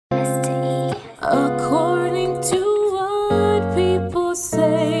According to what people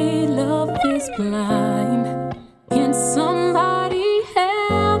say, love is blind. Can somebody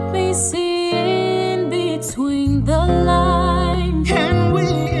help me see in between the lines? Can we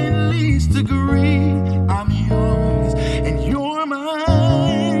at least agree I'm yours and you're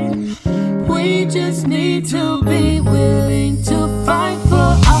mine? We just need to be willing to fight for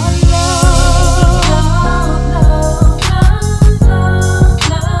our love.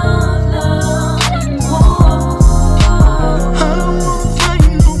 And more. I don't wanna fight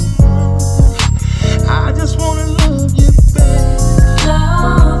no more. I just wanna love you back.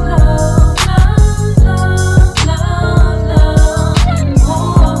 And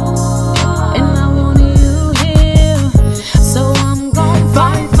more. And I want you here, so I'm gonna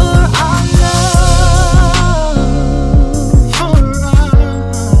fight for our love. For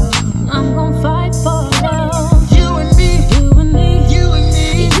us. I'm gonna fight for love. You and me, You and me. you and me.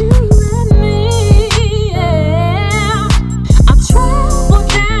 You and me, yeah. I travel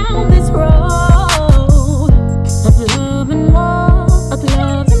down this road of love and more, of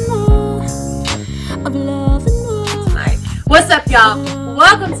love and more, of love and more. Tonight. What's up, y'all?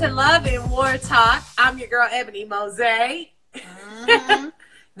 Welcome to Love and War Talk. I'm your girl, Ebony Mose.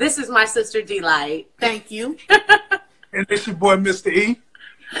 This is my sister, Delight. Thank you. And it's your boy, Mr. E.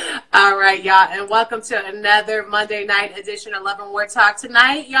 All right, y'all, and welcome to another Monday night edition of Love and War Talk.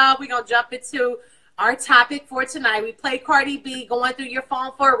 Tonight, y'all, we're going to jump into our topic for tonight. We played Cardi B, Going Through Your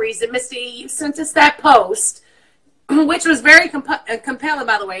Phone for a Reason. Mr. E, you sent us that post, which was very compelling,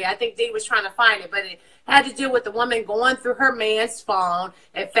 by the way. I think Dee was trying to find it, but it had to do with the woman going through her man's phone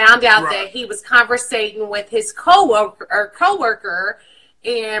and found out Right. that he was conversating with his coworker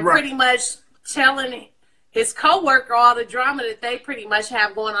and Right. pretty much telling his coworker all the drama that they pretty much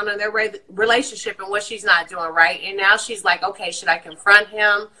have going on in their relationship and what she's not doing right. And now she's like, okay, should I confront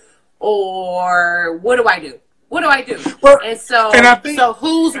him or what do I do? What do I do? Well, And so, and I think So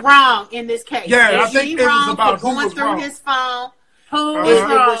who's wrong in this case? Yeah, I Is think she it was wrong about for who going was through wrong. his phone? who Uh-huh. is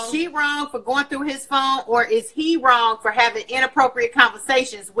wrong? Was she wrong for going through his phone, or is he wrong for having inappropriate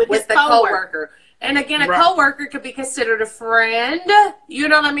conversations with his with the coworker? coworker. And again, a Right. coworker could be considered a friend. You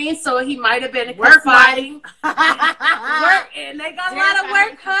know what I mean? So he might have been Work confiding. wife. Work, and they got a lot of Everybody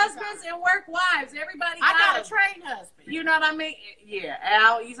work husbands and work wives. Everybody I got a them. trained husband. You know what I mean? Yeah,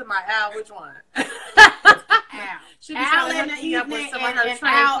 Al. You said my Al. Which one? Al. She be Al trying to in the hook me up with evening some of and, her and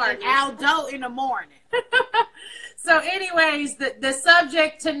trained Al partners. and Aldo in the morning. So, anyways, the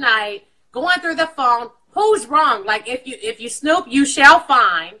subject tonight, going through the phone. Who's wrong? Like if you snoop, you shall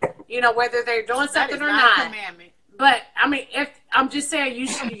find. You know whether they're doing That is something or not a not. commandment. But I mean, if I'm just saying,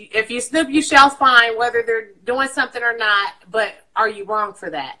 if you snoop, you shall find whether they're doing something or not. But are you wrong for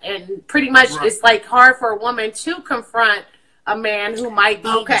that? And pretty much, Right. it's like hard for a woman to confront a man who might be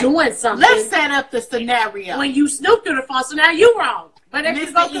Okay. doing something. Let's set up the scenario. When you snoop through the phone, so now you wrong. But if you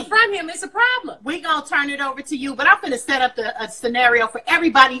Mr. go E. confront him, it's a problem. We're going to turn it over to you, but I'm going to set up a scenario for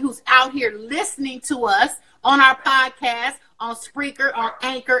everybody who's out here listening to us on our podcast, on Spreaker, on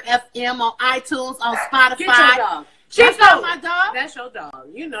Anchor FM, on iTunes, on Spotify. Get your dog. That's Chico. not my dog. That's your dog.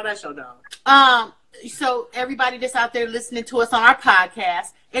 You know that's your dog. So everybody that's out there listening to us on our podcast,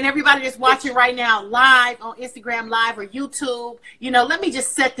 and everybody that's watching right now live on Instagram Live or YouTube, let me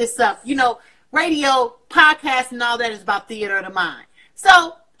just set this up. Radio, podcast, and all that is about theater of the mind.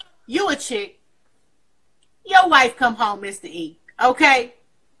 So, you a chick, your wife come home, Mr. E, okay?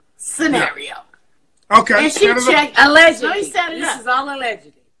 Scenario. okay. And she set it up. checked. Allegedly. Let me set it This up. is all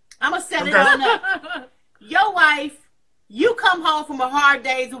allegedly. I'm going to set it Okay. on up. Your wife, you come home from a hard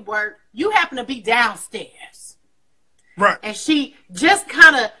day's of work, you happen to be downstairs. Right. And she just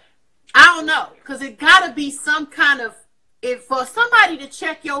kind of, I don't know, because it got to be some kind of, if for somebody to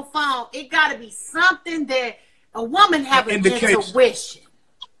check your phone, it got to be something that a woman have an Indication. intuition.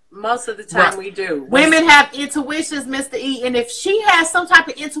 Most of the time Right. we do. Women have intuitions, Mr. E, and if she has some type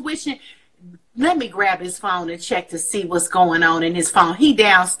of intuition, let me grab his phone and check to see what's going on in his phone. He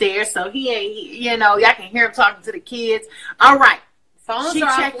downstairs, so he ain't, y'all can hear him talking to the kids. All right. Phones She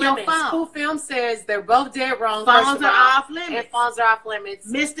are checked off your limits. phone. Who Film says they're both dead wrong. Phones first of are all. off limits. And phones are off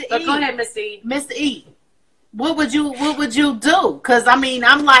limits. Mr. But E. go ahead, Miss E. Mr. E, what would you do? Because, I mean,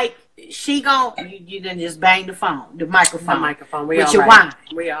 I'm like, she you didn't just bang the phone, the microphone. The microphone. We with all your right.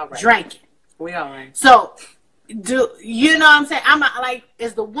 wine. We all right. Drinking. We all right. So, you know what I'm saying? I'm like,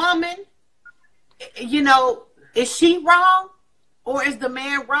 is the woman, is she wrong? Or is the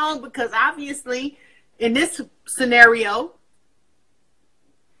man wrong? Because obviously, in this scenario,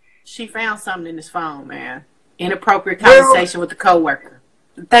 she found something in his phone, man. Inappropriate conversation with the coworker.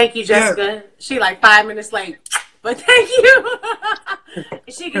 Thank you, Jessica. She like 5 minutes late. But thank you. and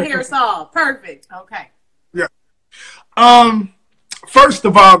she can hear us all. Perfect. Okay. Yeah. First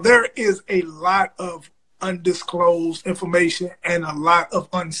of all, there is a lot of undisclosed information and a lot of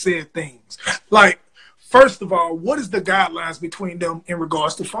unsaid things. Like, first of all, what is the guidelines between them in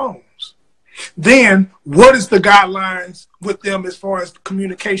regards to phones? Then, what is the guidelines with them as far as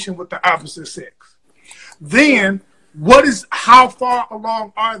communication with the opposite sex? Then, how far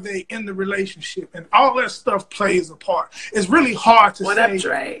along are they in the relationship? And all that stuff plays a part. It's really hard to say. What up,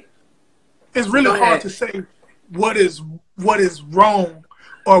 Dre? It's really hard to say what is wrong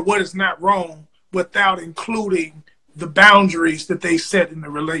or what is not wrong without including the boundaries that they set in the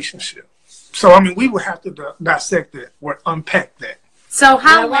relationship. So, I mean, we would have to dissect that or unpack that. So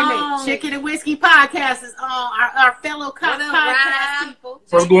how long? Chicken and Whiskey Podcast is on. Our fellow podcast people.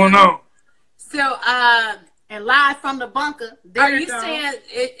 What's going on? So, and live from the bunker. Are you saying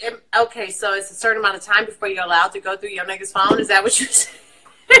okay, so it's a certain amount of time before you're allowed to go through your nigga's phone? Is that what you're saying?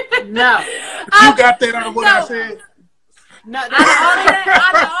 No. You got that out of what I said? No,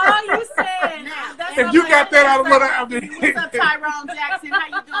 all you said. If you got that out of what I mean. What's up, Tyrone Jackson? How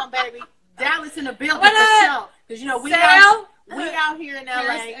you doing, baby? Dallas in the building for sure. Because, you know, we out here in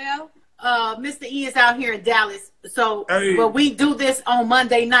LA. Mr. E is out here in Dallas. So, but we do this on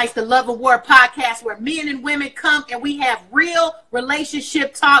Monday nights, the Love and War podcast, where men and women come and we have real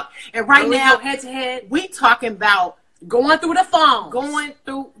relationship talk. And right now, head to head, we talking about going through the phone.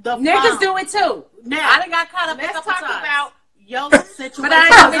 Niggas do it too. Now, I done got caught up. Let's talk about your situation. But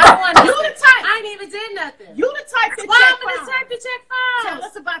I ain't even did nothing. You the type to I'm gonna type to check phones. Tell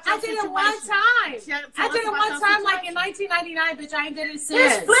us about your situation. I did it one time. I did it one time, like in 1999, bitch. I ain't did it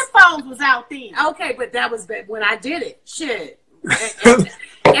since. His flip phones was out then. Okay, but that was when I did it. Shit.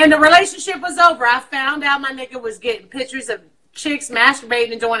 And the relationship was over. I found out my nigga was getting pictures of chicks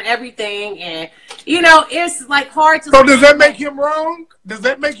masturbating and doing everything, and you know it's like hard to. So does that make him wrong? Does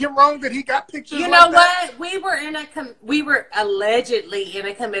that make him wrong that he got pictures? You know what? We were allegedly in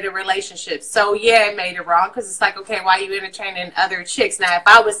a committed relationship, so yeah, it made it wrong because it's like, okay, why are you entertaining other chicks? Now,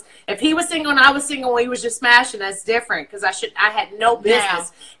 if he was single and I was single and he was just smashing, that's different because I had no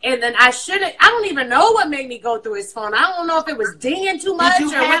business, and then I don't even know what made me go through his phone. I don't know if it was dinging too much or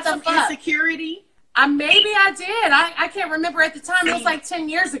what the fuck. Insecurity. Maybe I did. I can't remember at the time. It was like 10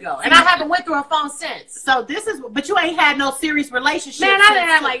 years ago. And I haven't went through a phone since. So but you ain't had no serious relationship. Man, I done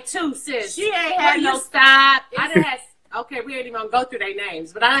had like 2 sis. She ain't had no stop. I done had, okay, we ain't even gonna go through their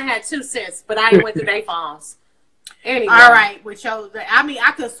names, but I done had 2 sis, but I ain't went through their phones. Anyway. All right,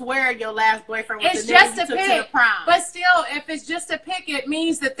 I could swear your last boyfriend was the nigga you took to the prom. But still, if it's just a pick, it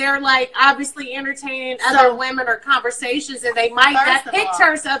means that they're like obviously entertaining other women or conversations, and they might that pick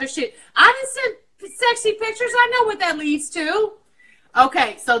turns to other shit. I done sent sexy pictures. I know what that leads to.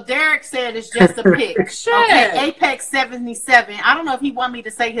 Okay, so Derek said it's just a pic. Okay, Apex 77. I don't know if he want me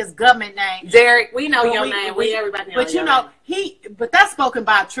to say his government name. Derek, we know your name. Everybody knows. But you know, but that's spoken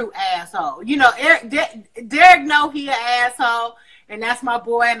by a true asshole. You know, Derek know he an asshole, and that's my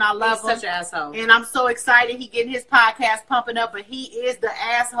boy, and I love him. Such an asshole. And I'm so excited he getting his podcast pumping up, but he is the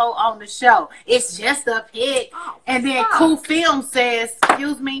asshole on the show. It's just a pic. And then Cool Film says,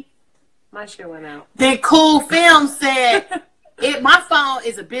 excuse me. My shit went out. Then Cool Film said, my phone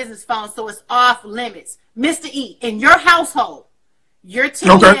is a business phone, so it's off limits. Mr. E, in your household, you're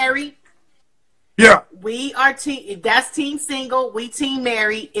team married. Yeah. We are that's team single. We team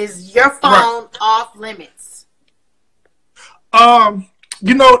married. Is your phone off limits?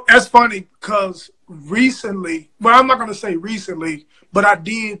 You know, that's funny because recently, well, I'm not going to say recently, but I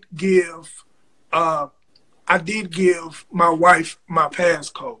did give my wife my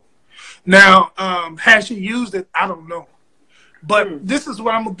passcode. Now, has she used it? I don't know. But this is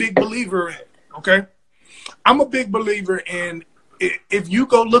what I'm a big believer in, okay? I'm a big believer in if you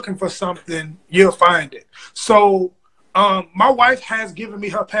go looking for something, you'll find it. So my wife has given me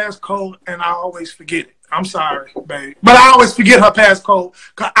her passcode, and I always forget it. I'm sorry, babe. But I always forget her passcode.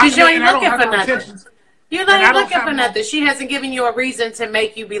 Because you ain't looking for nothing. You're not looking for nothing. She hasn't given you a reason to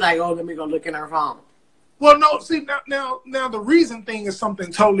make you be like, oh, let me go look in her phone. Well, no, see, now the reason thing is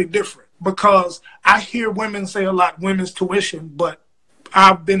something totally different because I hear women say a lot, women's tuition, but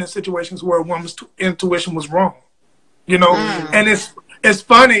I've been in situations where a woman's intuition was wrong, you know, and it's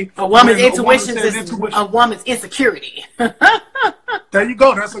funny. A woman's intuition is a woman's insecurity. There you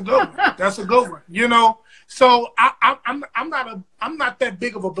go. That's a good one. That's a good one. You know, so I'm not that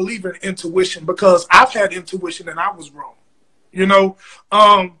big of a believer in intuition because I've had intuition and I was wrong, you know.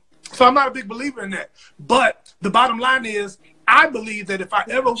 So I'm not a big believer in that. But the bottom line is, I believe that if I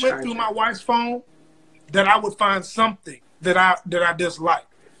ever went through my wife's phone, that I would find something that I dislike.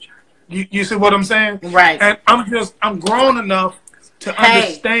 You see what I'm saying? Right. And I'm grown enough to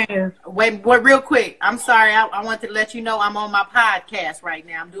understand. Wait, real quick. I'm sorry. I want to let you know I'm on my podcast right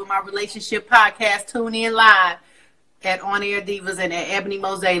now. I'm doing my relationship podcast. Tune in live at On Air Divas and at Ebony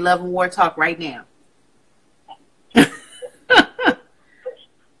Mosé Love and War Talk right now.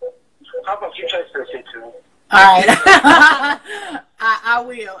 How about you try to say too? All right. I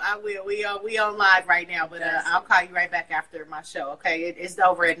will. We on live right now, but I'll call you right back after my show. Okay, it's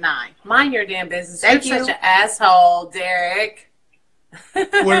over at 9. Mind your damn business. Thank You're you. such an asshole, Derek.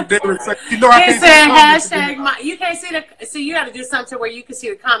 What Derek said, you know, I He can't said see the comments hashtag. anymore. You can't see the. So you got to do something where you can see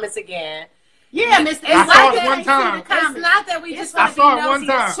the comments again. Yeah, Miss. It's I saw it that one you see time. the It's comments. not that we just I want to be saw it one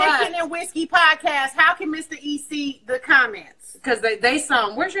nosy as time. Chicken and Whiskey podcast. How can Mr. E see the comments? because they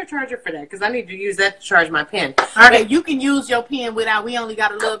some. Where's your charger for that? Because I need to use that to charge my pen. Okay, you can use your pen without. We only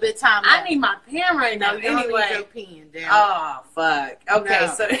got a little bit of time. I need my pen right now. You don't need your Anyway. pen. Damn. Oh fuck. Okay,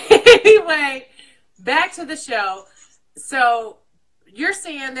 No. so anyway, back to the show. So you're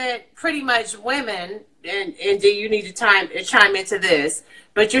saying that pretty much women, and do you need to chime into this?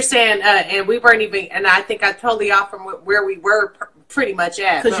 But you're saying, and we weren't even, and I think I totally off from where we were pretty much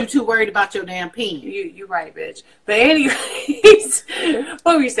at. Because you're too worried about your damn pen. You're right, bitch. But anyways,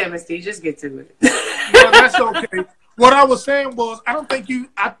 what were you saying, Miss D? Just get to it. Well, that's okay. What I was saying was, I don't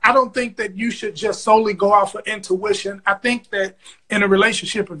think that you should just solely go off of intuition. I think that in a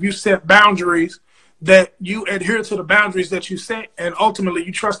relationship, if you set boundaries, that you adhere to the boundaries that you set, and ultimately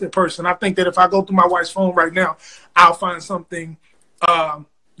you trust that person. I think that if I go through my wife's phone right now, I'll find something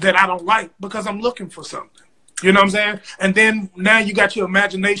that I don't like because I'm looking for something. You know what I'm saying? And then now you got your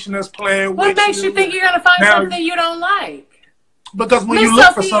imagination that's playing. What with makes you think you're gonna find Now- something you don't like? Because when Miss you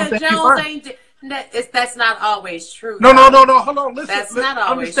look for Sophia something, you Jones find. ain't. That's not always true. No. though. Hold on. Listen. That's not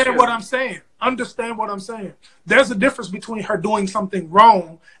always understand true. what I'm saying. Understand what I'm saying. There's a difference between her doing something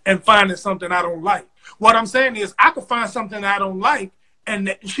wrong and finding something I don't like. What I'm saying is, I could find something I don't like, and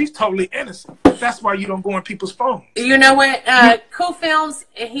that she's totally innocent. That's why you don't go on people's phones. You know what? Cool Films,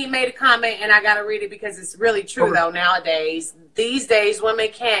 he made a comment, and I got to read it because it's really true, Okay. though, nowadays. These days, women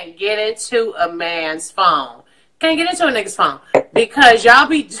can't get into a man's phone. Can't get into a nigga's phone. Because y'all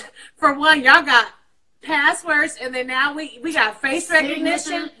be, for one, y'all got passwords, and then now we got face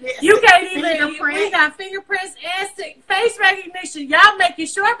recognition. You can't even, Fingerprint. we got fingerprints and face recognition. Y'all making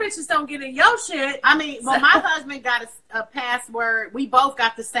sure bitches don't get in your shit. I mean, well, my husband got a password. We both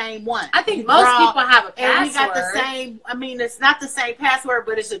got the same one. I think You most draw, people have a and we got the password. same. I mean, it's not the same password,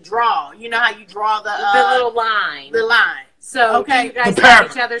 but it's a draw. You know how you draw the little line. the line. So Okay. do you guys The have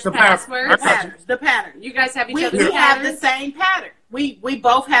pattern. each other's The pattern. passwords? I got you. The pattern. You guys have each We other's have the patterns? same pattern. We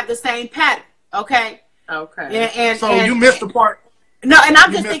both have the same pattern. Okay. Okay. And So you missed the part. no, and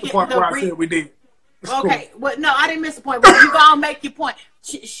I'm You just missed the thinking. part where I re- said we did. It's Okay, cool. well, no, I didn't miss the point. But you gonna make your point.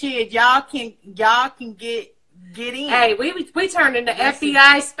 Shit, y'all can get in. Hey, we turned into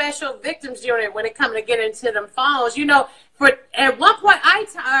FBI Special Victims Unit when it comes to getting into them phones. You know, for at one point,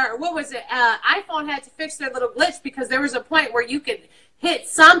 iPhone had to fix their little glitch because there was a point where you could hit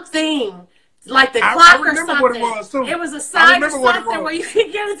something like the I clock or remember something. what it was, too. It was a I sign or remember what it something was. where you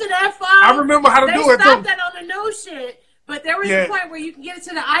could get into that phone. I remember how to They do it, stopped too. that on the new shit. But there was Yeah. a point where you can get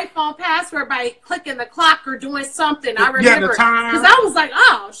into the iPhone password by clicking the clock or doing something. I Yeah, the remember time. because I was like,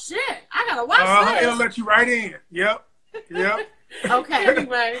 "Oh shit, I gotta watch It'll this." let you right in. Yep. Okay.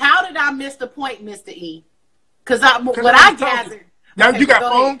 Anyway. How did I miss the point, Mr. E? Because what I was talking. gathered. Now Okay, you got go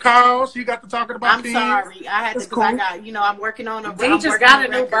phone ahead. calls. You got to talking about I'm kids. sorry. I had to That's because I cool. got, I'm working on a. D I'm just working got on a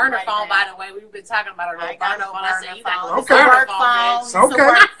new record burner right phone, now. by the way. We've been talking about I a ain't got burner no phone. I said, burner you got phone. a It's a Okay. work phone, phone. bitch. It's a Okay.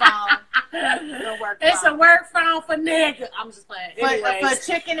 work phone. It's a work It's a phone. work phone for nigga. I'm just playing. For Anyways.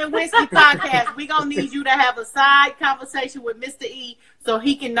 Chicken and Whiskey podcast, we gonna need you to have a side conversation with Mr. E so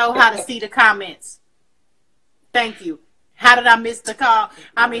he can know how to see the comments. Thank you. How did I miss the call?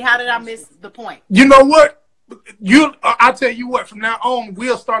 I mean, how did I miss the point? You know what? I tell you what. From now on,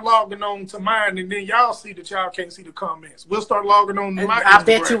 we'll start logging on to mine, and then y'all see that y'all can't see the comments. We'll start logging on to my. I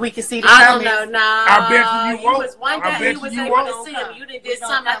bet Instagram. you we can see the I don't comments. know. Nah, I bet you won't. was one I day bet you was you able won't. to see him. You did We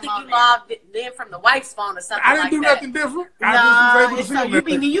gonna something. I come think on you there. logged in from the wife's phone or something I didn't like do that. nothing different. Nah, I just was able to see so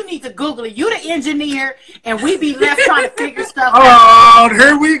them. you need to Google it. You the engineer, and we be left trying to figure stuff out. Oh,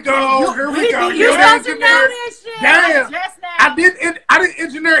 here we go. Here we go. You You You're the supposed to know engineer. this shit. Damn. Just now, I didn't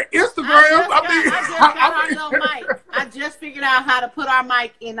engineer Instagram. I just got our little mic. I just figured out how to put our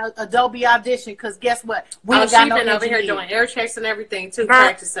mic in Adobe Audition because guess what? We Oh, ain't she got no been over here engineer. doing air checks and everything too, Nah.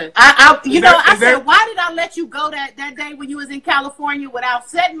 practicing. I Is that- said, why did I let you go that day when you was in California without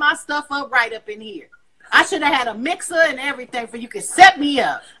setting my stuff up right up in here? I should have had a mixer and everything for you could set me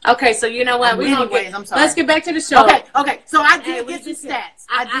up. Okay, so you know what? I'm sorry. Let's get back to the show. Okay. So I did we get the just- stats.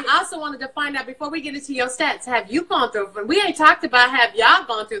 I also wanted to find out before we get into your stats. Have you gone through? We ain't talked about have y'all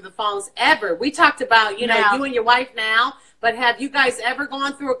gone through the phones ever. We talked about Now. you and your wife now, but have you guys ever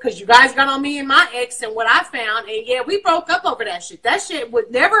gone through it? Because you guys got on me and my ex and what I found, and yeah, we broke up over that shit. That shit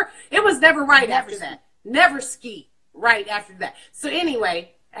would never. It was never right after that. Never ski right after that. So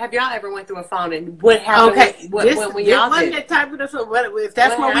anyway. Have y'all ever went through a phone and what happened? Okay, when y'all wasn't did? that type of if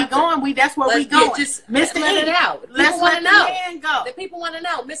that's where we going, that's where we going. Just Mr. let it E, out. let's want let to know. the man go. The people want to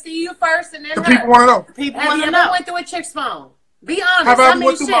know. Mr. You first, and then The her. people want to know. People Have want you to ever know. went through a chick's phone? Be honest. Have I I ever mean,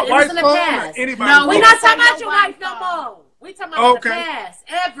 went through shit, my it was wife's in the phone or past. anybody's No, phone? We're we not say talking about your your wife wife's no phone. more. We talking about Okay. the past.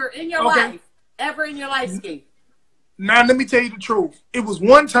 Ever in your Okay. life. Ever in your life, Ski. Now, let me tell you the truth. It was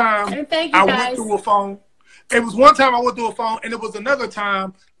one time And thank you, I guys. went through a phone. It was one time I went through a phone, and it was another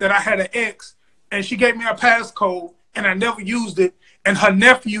time that I had an ex, and she gave me a passcode, and I never used it, and her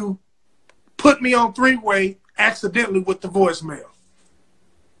nephew put me on three-way accidentally with the voicemail.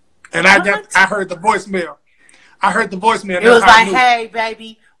 And I heard the voicemail. I heard the voicemail. It was That's how I like, knew. hey,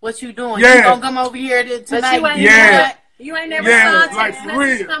 baby, what you doing? Yeah. You gonna come over here But tonight? you ain't Yeah. You ain't never Yeah, saw a like text for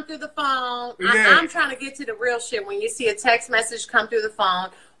message real. come through the phone. Yeah. I'm trying to get to the real shit. When you see a text message come through the phone,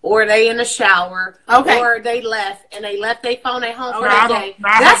 or they in the shower, Okay. or they left and they left their phone at home for No, I the don't- day. no,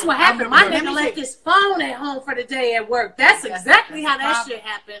 I That's haven't- what I've happened. never My done nigga that. left his phone at home for the day at work. That's exactly how that problem. shit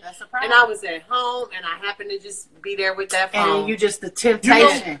happened. That's a problem. And I was at home and I happened to just be there with that phone. And you just the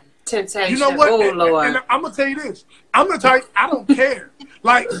temptation. Temptation. You know what? Oh, And Lord. I'm gonna tell you this. I'm gonna tell you, I don't care.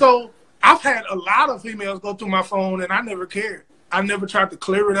 Like, so I've had a lot of females go through my phone, and I never cared. I never tried to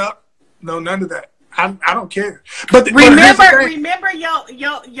clear it up. No, none of that. I don't care. But here's the thing. Remember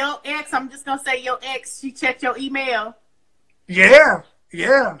your ex. I'm just gonna say your ex. She checked your email. Yeah.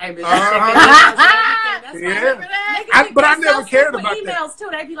 Hey, but Uh-huh. that's Yeah. remember that? But I Niggas never get so cared sick with about that. emails too.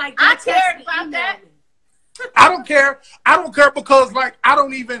 They be like, I "Don't text cared me, about email that. me." I don't care. I don't care because like I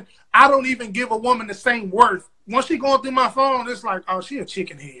don't even give a woman the same worth. Once she going through my phone, it's like, oh, she a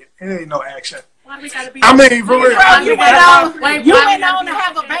chicken head. It ain't no action. Why do we gotta be? I mean, for real. Bro, you went on. Wait, You why went we gotta on be to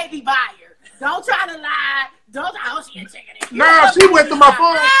have a okay? baby buyer. Don't try to lie. Don't. Oh, she a chicken. Nah, she went through my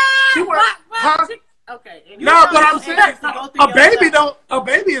phone. She went. Huh? Okay. and No, but I'm your saying ex to go through a your baby stuff. don't. A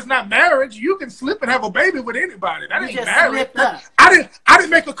baby is not marriage. You can slip and have a baby with anybody. That You ain't just marriage. slipped up. I didn't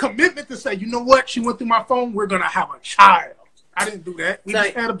make a commitment to say, you know what? She went through my phone. We're gonna have a child. I didn't do that. We So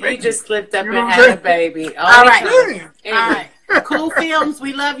just had a baby. you just slipped up You know and what had I'm a baby. All right. Yeah. All right. Cool Films.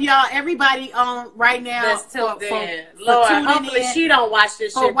 We love y'all. Everybody on right now. That's till then. for Lord, tuning hopefully in, she don't watch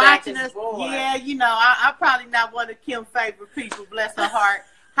this for shit back. watching us. Boy. Yeah, you know, I probably not one of Kim's favorite people. Bless her heart.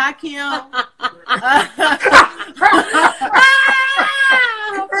 Hi, Kim.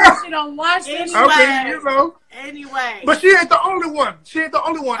 Hopefully she don't watch this. Anyway. Okay, you know. Anyway. But she ain't the only one. She ain't the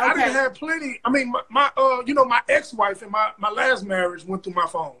only one. I Okay. didn't have plenty. I mean, my ex-wife in my last marriage went through my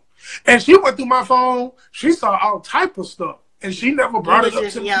phone, and she went through my phone. She saw all type of stuff, and she never You brought was it up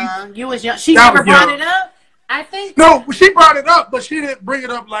just to me. young. You was young. She I never was brought young. it up. I think No, she brought it up, but she didn't bring it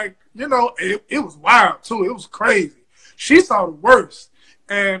up like, you know, it was wild too. It was crazy. She saw the worst.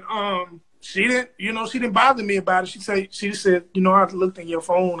 And she didn't bother me about it. She said, you know, I looked in your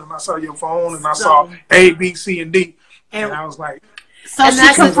phone and I saw your phone and I saw A, B, C, and D. And I was like, So and she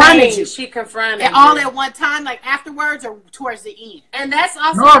that's the confronted thing. you. She confronted And all you. at one time, like afterwards or towards the end. And that's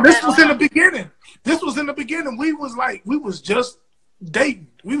also no, this was in the beginning. This was in the beginning. We was just dating.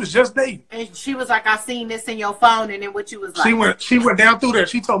 We was just dating. And she was like, I seen this in your phone, and then what you was like. She went down through there.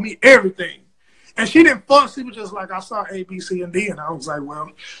 She told me everything. And she didn't fuss. She was just like, I saw A, B, C, and D. And I was like, well,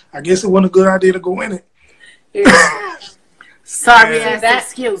 I guess it wasn't a good idea to go in it. Yeah. Sorry Yeah. ass That-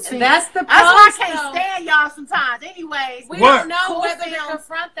 excuse. See, that's the that's why I pros, can't though. stand y'all sometimes. Anyways, We What? don't know Cool whether to Films.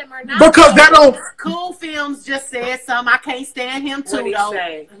 confront them or not. Because that don't. Cool Films just said something. I can't stand him too, What'd he though.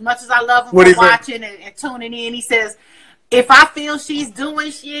 say? As much as I love him What'd for he say? watching and tuning in, he says, if I feel she's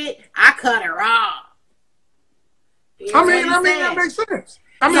doing shit, I cut her off. I what mean, he that said. makes sense.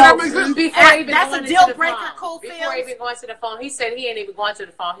 I mean, So, that makes sense. Before even That's going a into deal the breaker, phone. Cool Before Films. even going to the phone, he said he ain't even going to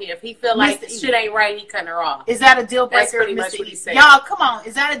the phone. If he feel like Mr. E. shit ain't right, he cutting her off. Is that a deal That's breaker, pretty much Mr. what he E? said. Y'all, come on.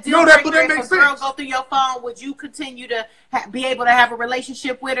 Is that a deal No, breaker? but that If a makes girl sense. go through your phone, would you continue to be able to have a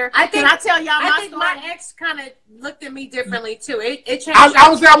relationship with her? I think. Can I tell y'all I my think story? my ex kind of looked at me differently too. It changed. I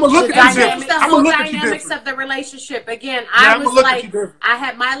would say I'm gonna look the at you dynamics, different. the I'm whole gonna look at you dynamics different. of the relationship. Again, Yeah, I I'ma was look at like, you different. I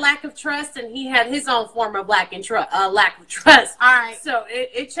had my lack of trust, and he had his own form of lack of trust. All right. So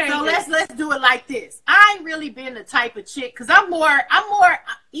it changed. So let's do it like this. I ain't really been the type of chick because I'm more.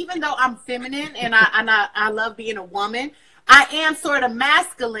 Even though I'm feminine and I love being a woman, I am sort of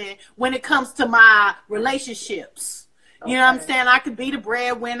masculine when it comes to my relationships. You know what I'm saying? I could be the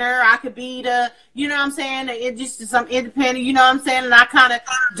breadwinner. I could be the, you know what I'm saying? It just some independent, you know what I'm saying? And I kind of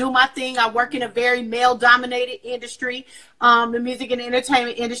do my thing. I work in a very male-dominated industry, the music and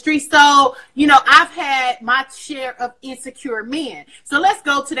entertainment industry. So, you know, I've had my share of insecure men. So let's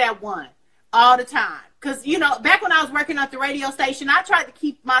go to that one all the time. Because, you know, back when I was working at the radio station, I tried to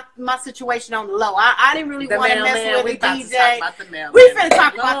keep my situation on the low. I didn't really want to mess with the DJ. We finna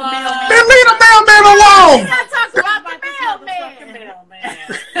talk about the mailman. Then leave the mailman alone. We gotta talk about the mailman.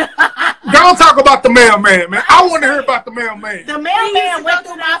 Don't talk about the mailman, man. I want to hear about the mailman. The mailman went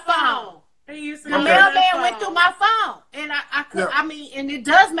through my phone. The mailman went through my phone, and I could, I mean, and it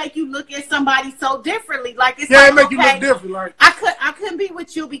does make you look at somebody so differently. Like it's like, it make you look different. Like I couldn't be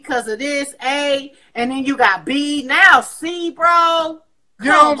with you because of this A, and then you got B, now C, bro. You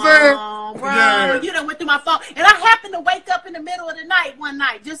know what I'm saying? On, bro. Yeah. You done went through my phone, and I happened to wake up in the middle of the night one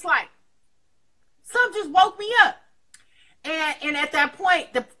night, just like something just woke me up, and at that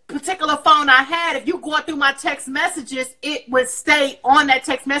point, the particular phone I had, if you going through my text messages, it would stay on that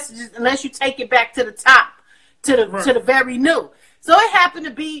text messages unless you take it back to the top, to the very new. So it happened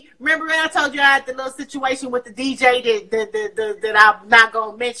to be, remember when I told you I had the little situation with the DJ that I'm not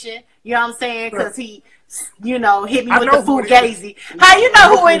gonna mention, you know what I'm saying? Because he, you know, hit me with the fugazi. How you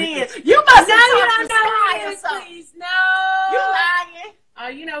know who it is? You must know you don't know who it is. Please, no. You lying. Oh,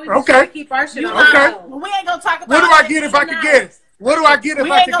 you know, we just try to keep our shit on. Okay. Well, we ain't gonna talk about what do I get if I can guess? What do I get if I can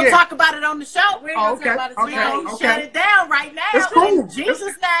guess? We ain't gonna talk about it on the show. We ain't gonna talk about it. We gonna shut it down right now. It's cool. In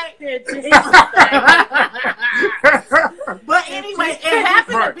Jesus' name. But anyway, it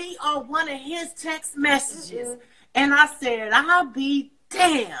happened to be on one of his text messages. And I said, I'll be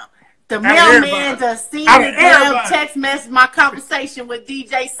damn. The mailman just seen the damn text message, my conversation with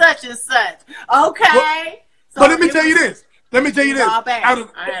DJ such and such. Okay. But let me tell you this. Out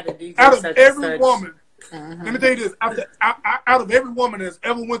of every woman, let me tell you this. Out of every woman that's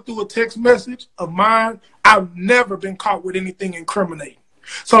ever went through a text message of mine, I've never been caught with anything incriminating.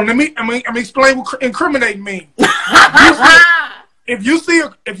 So let me explain what incriminating means. If you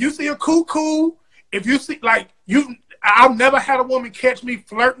see a cuckoo, if you see like I've never had a woman catch me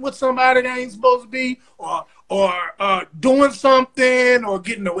flirting with somebody that ain't supposed to be, or doing something, or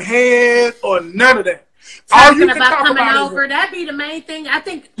getting a head, or none of that. All you can talk coming about over, that'd be the main thing. I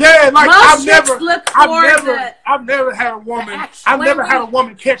think. Yeah, like I've never had a woman. I've never had a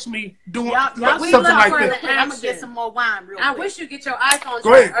woman catch me doing something like that. I'm gonna get some more wine real quick. I wish you get your iPhone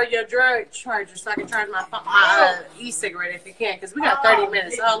charger or your drug charger so I can charge my e-cigarette if you can, because we got 30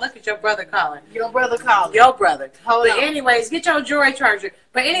 minutes. Oh, look at your brother calling. Your brother calling. Your brother. Anyways, get your joy charger.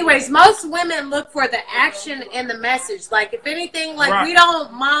 But anyways, most women look for the action in the message. Like, if anything, like we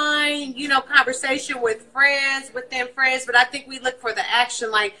don't mind, you know, conversation with friends, within friends, but I think we look for the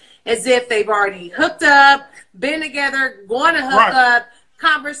action, like as if they've already hooked up, been together, going to hook up,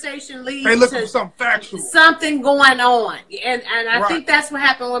 conversation leads they looking for something factual. Something going on. And I think that's what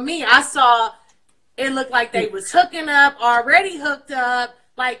happened with me. I saw it looked like they was hooking up, already hooked up,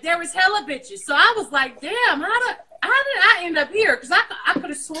 like there was hella bitches. So I was like, damn, how did I end up here? Because I could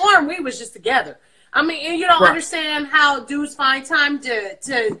have sworn we was just together. I mean, and you don't understand how dudes find time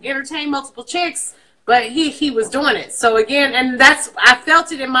to entertain multiple chicks, but he was doing it. So again, and I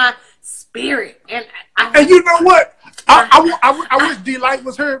felt it in my spirit. And you know what? I wish D-Light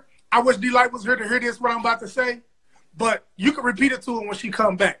was here. I wish D-Light was here to hear this, what I'm about to say. But you can repeat it to her when she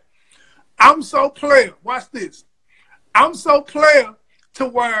come back. I'm so player. Watch this. I'm so player to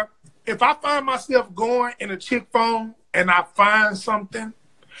where if I find myself going in a chick phone and I find something,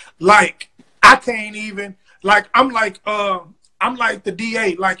 like I can't even, like I'm like the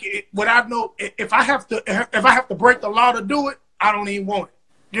DA. Like what I know, if I have to break the law to do it, I don't even want it.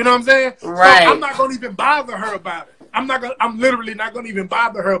 You know what I'm saying? Right. So I'm not gonna even bother her about it. I'm literally not gonna even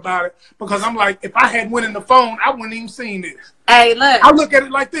bother her about it, because I'm like, if I had went in the phone, I wouldn't even seen this. Hey, look. I look at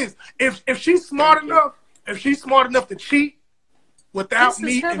it like this. If she's smart enough to cheat without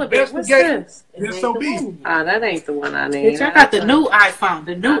me investigating, then so be it. Ah, that ain't the one I need. Bitch, I got the new iPhone,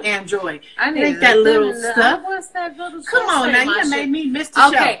 the new Android. I need that little stuff. What's that little Come on now, you made me miss the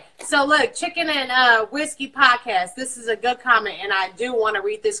show. Okay, so look, Chicken and Whiskey Podcast. This is a good comment, and I do want to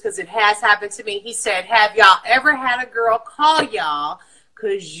read this because it has happened to me. He said, have y'all ever had a girl call y'all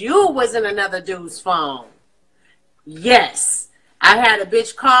because you was in another dude's phone? Yes. I had a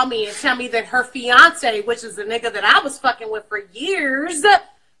bitch call me and tell me that her fiance, which is the nigga that I was fucking with for years,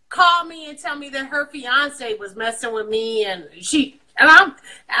 called me and tell me that her fiance was messing with me, and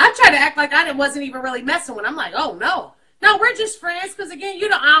I tried to act like I wasn't even really messing with. I'm like, oh no, No, we're just friends. Because again,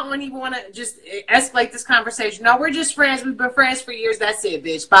 I don't even want to just escalate this conversation. No, we're just friends. We've been friends for years. That's it,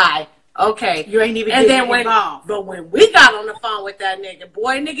 bitch. Bye. Okay. You ain't even and getting then involved. But when we got on the phone with that nigga,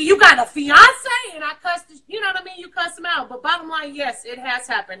 boy, nigga, you got a fiance, and I cussed. You know what I mean? You cussed him out. But bottom line, yes, it has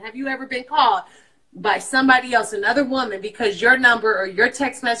happened. Have you ever been called by somebody else, another woman, because your number or your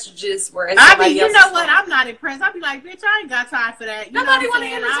text messages were? I mean, you know what? I'm not impressed. I'll be like, bitch, I ain't got time for that. You Nobody know what I'm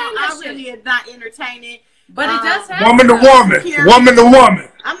saying? I really am not entertaining. But it does happen. Woman to woman. Woman to woman.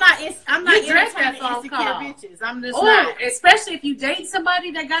 I'm not entertaining phone insecure call. bitches. I'm just not. Especially if you date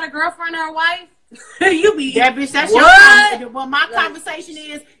somebody that got a girlfriend or a wife. You be that bitch. That's what? your conversation. Well, my conversation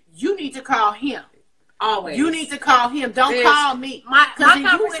is you need to call him. Always. You need to call him. Don't call me. My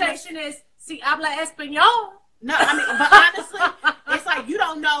conversation is, si habla español. No, I mean, but honestly, it's like you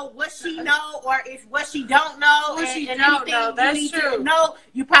don't know what she know or if what she don't know. What she and don't anything know. That's you need true. to know,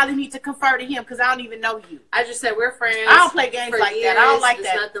 you probably need to confer to him because I don't even know you. I just said we're friends. I don't play games for like years. that. I don't like It's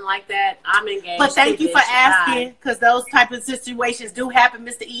that. nothing like that. I'm engaged. But thank you for asking because those type of situations do happen.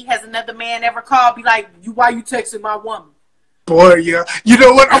 Mr. E, has another man ever called? Be like, why you texting my woman? Boy, yeah. You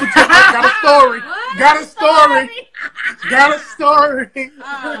know what? I'm gonna tell you, got a story. What? Got a story. Got a story.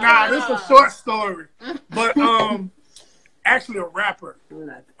 Nah, this is a short story. But actually a rapper. He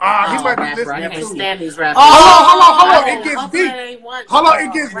might be I listening can't too. stand these rappers. Hold on. It gets deep. Hold on,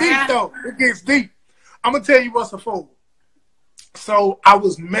 it gets Rap. deep though. It gets deep. I'm gonna tell you what's a fool. So I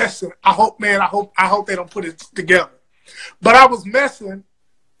was messing. I hope they don't put it together. But I was messing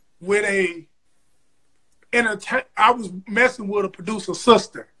with I was messing with a producer's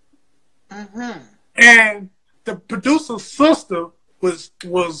sister. Mm-hmm. And the producer's sister was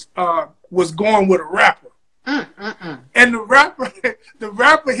going with a rapper. And the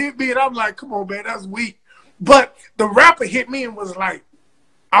rapper hit me, and I'm like, come on, man, that's weak. But the rapper hit me and was like,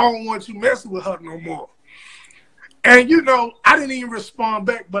 I don't want you messing with her no more. And, you know, I didn't even respond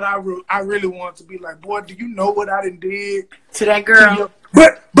back, but I really wanted to be like, boy, do you know what I done did To that girl.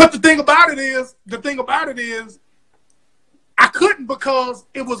 But the thing about it is, I couldn't because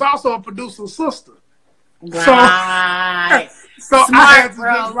it was also a producer's sister. Right. So Smart, I had to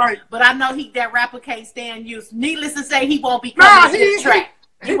bro. just like, But I know that rapper can't stand you. Needless to say, he won't be coming to get a track.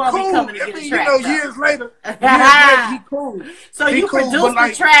 He won't cool. be coming to I get mean, a track. you know, though. years later, he cool. So He you cool, produced but,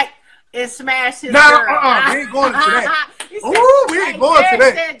 like, the track and smashed his Nah, girl. we ain't going to that. He said- Ooh, we ain't going to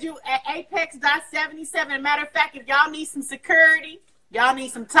that. Said you at Apex.77. Matter of fact, if y'all need some security, y'all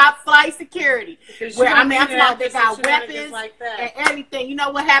need some top flight security. Where I'm talking about they got weapons like that. and everything. You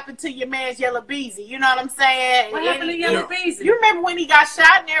know what happened to your man's Yellow Beezy? You know what I'm saying? What happened to Yellow Beezy? You remember when he got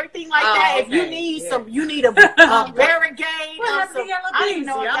shot and everything like that? If you need you need a barricade. What happened to Yellow I don't even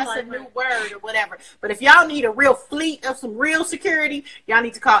know if Beezy? that's I'm a like, new word or whatever. But if y'all need a real fleet of some real security, y'all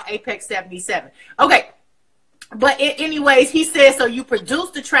need to call Apex 77. Okay. But anyways, he said, so you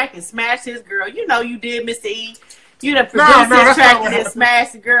produced the track and smashed his girl. You know you did, Mr. E. You done produced this track and then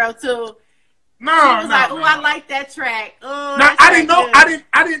smashed the girl too. She was like, oh, I like that track. Oh, No, I didn't know.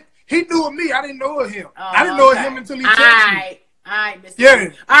 I didn't. He knew of me. I didn't know of him. I didn't know of him until he texted me. All right, Mr. Yeah.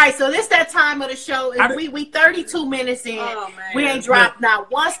 All right, so this that time of the show. We 32 minutes in. Oh, man. We ain't dropped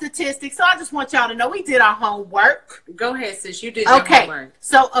not one statistic. So I just want y'all to know we did our homework. Go ahead, sis. You did your homework.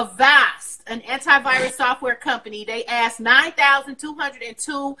 So Avast, an antivirus software company, they asked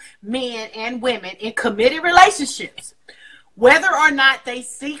 9,202 men and women in committed relationships whether or not they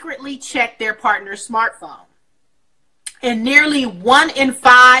secretly check their partner's smartphone. And nearly 1 in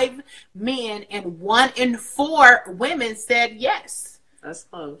 5 men and 1 in 4 women said yes. That's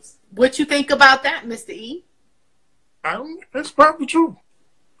close. What you think about that, Mr. E? That's probably true.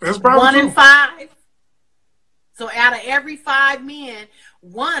 That's probably 1 true. in 5. So out of every 5 men,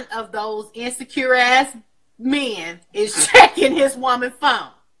 one of those insecure ass men is checking his woman's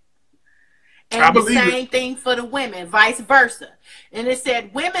phone. And the same thing for the women, vice versa. And it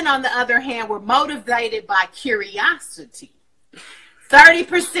said women, on the other hand, were motivated by curiosity.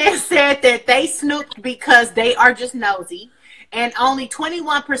 30% said that they snooped because they are just nosy. And only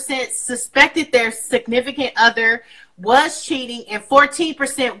 21% suspected their significant other was cheating. And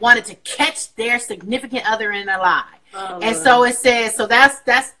 14% wanted to catch their significant other in a lie. And so it says, so that's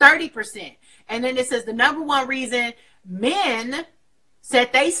 30%. And then it says the number one reason men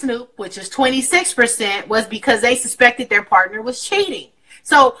said they snooped, which is 26%, was because they suspected their partner was cheating.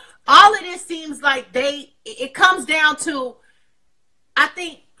 So all of this seems like it comes down to, I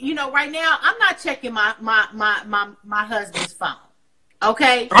think, you know, right now I'm not checking my husband's phone.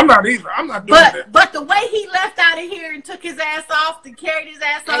 Okay? I'm not either. I'm not doing that. But the way he left out of here and took his ass off and carried his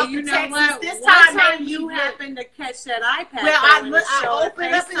ass off to Texas, this time you happened to catch that iPad. Well, I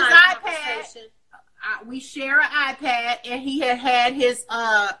opened up his iPad. we share an iPad, and he had his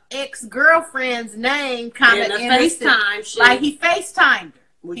ex-girlfriend's name kind of in the FaceTime. Like he FaceTimed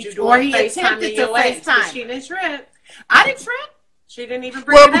her. He attempted to FaceTime. She didn't trip. I didn't trip. She didn't even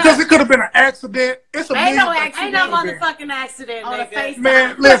bring it up. Because it could have been an accident. It's a Ain't no accident. Ain't no motherfucking accident, On a nigga. FaceTime.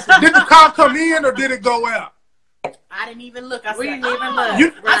 Man, listen, did the car come in or did it go out? I didn't even look. We didn't even look.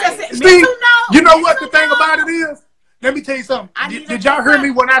 look. I just said, See, no. you know what the thing about it is? Let me tell you something. Did y'all hear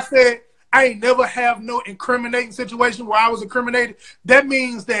me when I said I ain't never have no incriminating situation where I was incriminated? That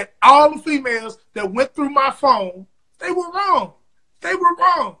means that all the females that went through my phone, they were wrong. They were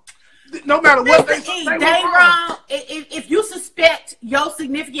wrong. No matter what they say, they were wrong. If you suspect your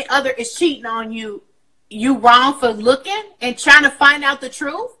significant other is cheating on you, you wrong for looking and trying to find out the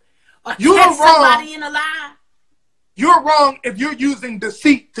truth? Or You're catch wrong. Somebody in a lie? You're wrong if you're using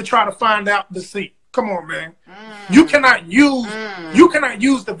deceit to try to find out deceit. Come on, man. You cannot use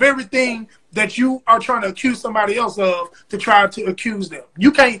the very thing that you are trying to accuse somebody else of to try to accuse them.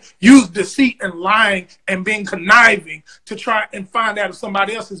 You can't use deceit and lying and being conniving to try and find out if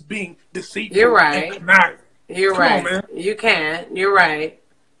somebody else is being deceitful. You're right. And conniving. You're Come right. on, man. You can't. You're right.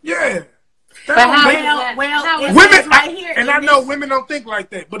 Yeah. But how is Well, that? well, How it is Women, says right here. and in I know this- women don't think like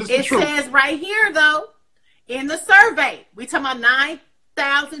that, but it's the It truth. says right here, though, in the survey, we talking about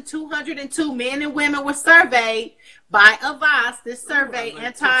 9,202 men and women were surveyed by Avast, this survey,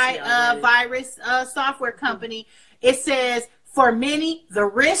 anti-virus software company. It says, for many, the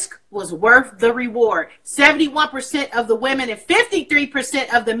risk was worth the reward. 71% of the women and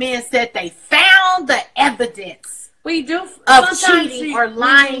 53% of the men said they found the evidence We do of sometimes cheating or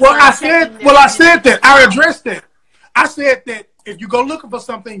lying. Well, or I checking said, their that. I addressed that. I said that if you go looking for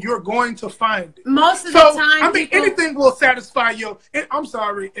something, you're going to find it. most of So, the time, I mean, people, anything will satisfy your. I'm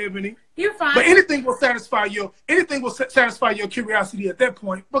sorry, Ebony, you're fine. but anything will satisfy your curiosity at that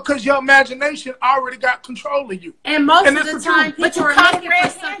point because your imagination already got control of you. And most And of that's the the time, truth. But people you are caught looking for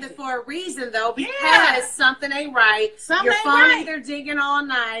red-handed. something for a reason, though, because Yeah. something ain't right. Something Your ain't phone right. either digging all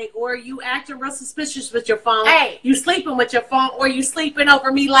night, or you acting real suspicious with your phone. Hey. You sleeping with your phone, or you sleeping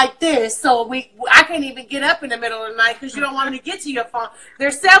over me like this, so I can't even get up in the middle of the night because you don't want me to get to your phone.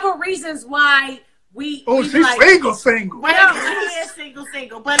 There's several reasons why we. Oh, we she's like, single. Well, she is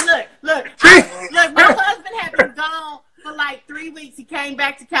single. But look, my husband had been gone for like 3 weeks. He came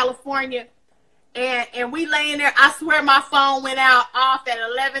back to California, and we laying there. I swear my phone went off at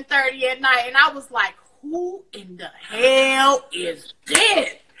 11:30 at night, and I was like, "Who in the hell is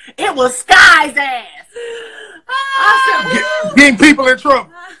this?" It was Sky's ass. I said, "Who?" Getting people in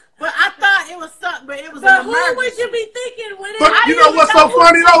trouble. But I thought it was something, but it was But an who emergency. would you be thinking when it? But I you didn't know what's so even who-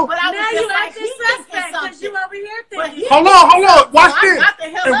 funny though? But I Now was you just like, acting he suspect thinking because you something. over here But thinking. Hold on. Watch So I this. got the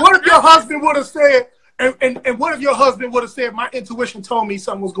hell And up what if and your I- husband would have said? And what if your husband would have said, "My intuition told me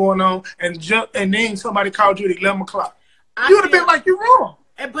something was going on," and then somebody called you at 11 o'clock? You would have been like, "You're wrong."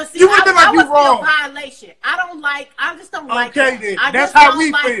 But see, You would've been like, I you would feel wrong. violation. I just don't like Okay, it. then. I That's just how don't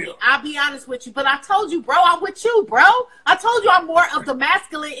we like feel. it. I'll be honest with you. But I told you, bro, I'm with you, bro. I told you I'm more of the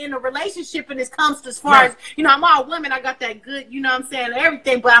masculine in a relationship when it comes to as far as, I'm all women. I got that good, you know what I'm saying,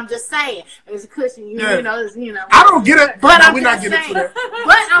 everything. But I'm just saying, it's a cushion, you know. I don't get it, But I'm we're not just getting into saying. that.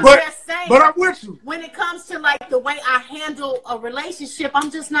 But I'm just saying. But I'm with you. When it comes to like the way I handle a relationship, I'm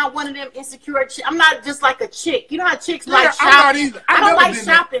just not one of them insecure chicks. I'm not just like a chick. You know how chicks like I'm shopping? not either. I don't never like been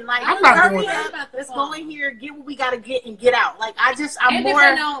that. shopping. Like, I'm not hurry doing up. that. Let's go in here, get what we got to get, and get out. Like, I'm And more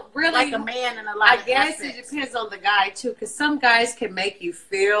depending on really, like a man in a lot I of guess aspects. it depends on the guy too, because some guys can make you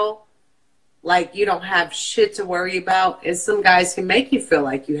feel like you don't have shit to worry about, and some guys can make you feel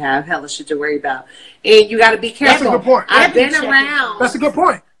like you have hella shit to worry about. And you got to be careful. That's a good point. I've been Checking. around. That's a good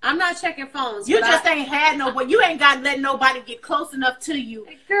point. I'm not checking phones. You but just I, ain't had no, but you ain't got to let nobody get close enough to you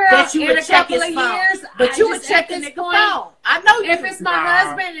Girl, that you in would a check couple his of phone. years, But I you would just check at the this nigga point, phone. I know you. if it's my Nah.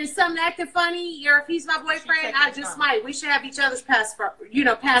 husband and something acting funny, or if he's my boyfriend, I just might. We should have each other's password,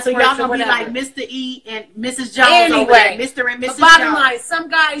 so passwords y'all or gonna be whatever. like Mr. E and Mrs. Jones over there, Anyway, Mr. and the Mrs. bottom Jones. line, some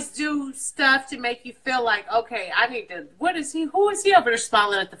guys do stuff to make you feel like, okay, I need to. Who is he over there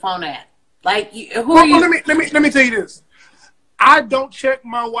smiling at the phone at? Like, who are Well, you? let me tell you this. I don't check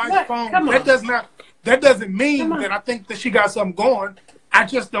my wife's What? phone. Come on. That doesn't mean that I think that she got something going. I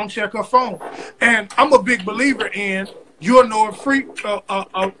just don't check her phone. And I'm a big believer in you'll know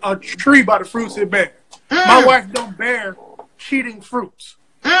a tree by the fruits it bears. My wife don't bear cheating fruits.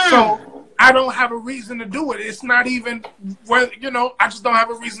 So I don't have a reason to do it. It's not even whether, I just don't have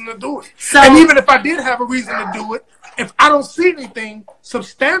a reason to do it. So- and even if I did have a reason to do it, if I don't see anything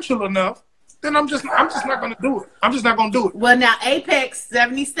substantial enough, then I'm just not going to do it. I'm just not going to do it. Well, now Apex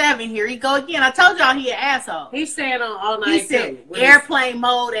 77, here he go again. I told y'all he an asshole. He's saying on all He night. said too. airplane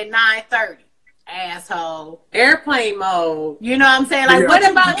mode at 9:30. asshole. Airplane mode. You know what I'm saying? Like, Yeah. what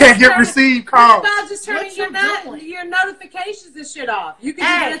What about about You can't get turning- received What calls. about just turning What you doing? your notifications and shit off? You can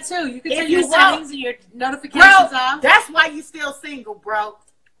Hey, do that too. You can if turn you your want- settings and your notifications bro? off. That's why you still single, bro.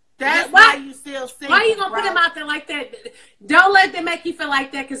 That's Why- why you still single. Why you gonna put bro. them out there like that? Don't let them make you feel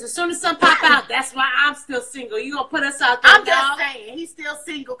like that, because as soon as some pop out, that's why I'm still single. You gonna put us out there, I'm just dog? saying, he's still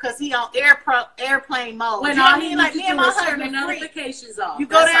single because he on airplane mode. When you know all what I he mean? needs Like to me and do my is turn the husband free. notifications off. You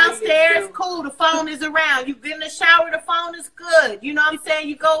go That's all you need to downstairs, do. cool, the phone is around. You get in the shower, the phone is good. You know what I'm saying?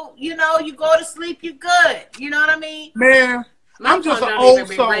 You go to sleep, you good. You know what I mean? Man, My I'm just phone an don't old even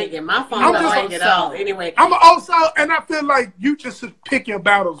be soul. ringing. My phone I'm don't just ring a at all. soul. Anyway, I'm an old soul, and I feel like you just should pick your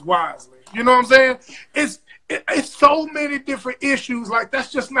battles wisely. You know what I'm saying? It's so many different issues. Like,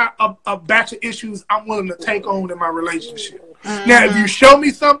 that's just not a batch of issues I'm willing to take on in my relationship. Now, if you show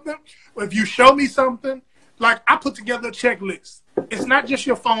me something, like, I put together a checklist. It's not just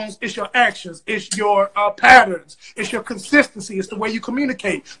your phones, it's your actions, it's your patterns, it's your consistency, it's the way you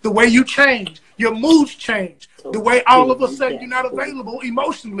communicate, the way you change, your moods change, the way all of a sudden you're not available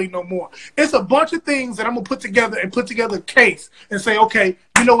emotionally no more. It's a bunch of things that I'm going to put together a case and say, okay,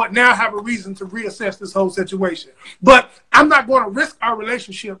 you know what, now I have a reason to reassess this whole situation. But I'm not going to risk our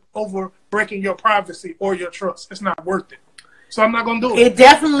relationship over breaking your privacy or your trust. It's not worth it. So I'm not going to do it. It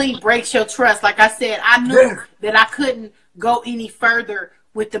definitely breaks your trust. Like I said, I knew Yeah. that I couldn't go any further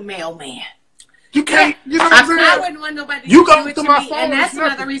with the mailman. You can't, you know what I'm I saying? wouldn't want nobody You to go do it through to my me, phone, and that's it's another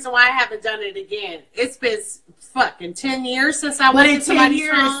nothing. reason why I haven't done it again. It's been fucking 10 years since I But went in into 10 somebody's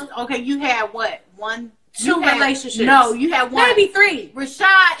years, phone. okay, you had what? Two You had- relationships. No, you had one. Maybe 3.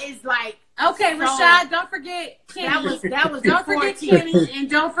 Rashad is like, Okay, so- Rashad, don't forget Kenny. That was Don't before forget 10. Kenny, and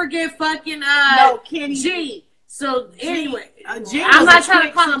don't forget fucking No, Kenny. G. So anyway, G I'm was not a trying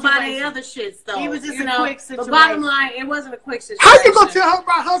to quick call him by situation. the other shits though. He was just you a know? quick But bottom situation. line, it wasn't a quick situation. How you gonna tell her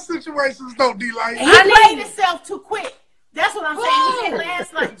about her situations, though, D-Light? He I played need- himself too quick. That's what I'm saying. He didn't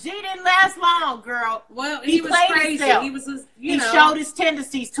last long. G didn't last long, girl. Well, He he was played crazy. himself. He was, He know, showed his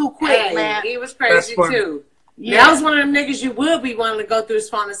tendencies too quick, hey, man. He was That's crazy funny. too. Yeah. That was one of them niggas you would be wanting to go through his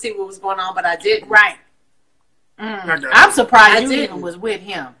phone and see what was going on, but I didn't. Right. I got I'm it. surprised I you didn't. even was with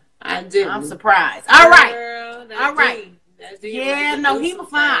him. I didn't. I'm surprised. All right. Girl, that's All right. D. That's D. Yeah, Ready to no, do he some was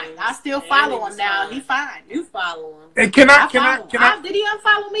fine. things. I still And follow he him was now. fine. He fine. You follow him. And can I Did he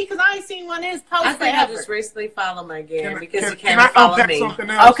unfollow me? Because I ain't seen one of his posts I think I forever. just recently follow him again can, because he can, came can I and followed unpack me. something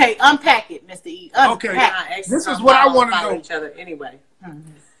else? Okay, unpack it, Mr. E. Okay. Unpack. Our exes This is don't what I follow- wanna follow know. each other anyway.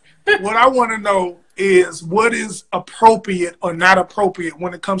 What I want to know is what is appropriate or not appropriate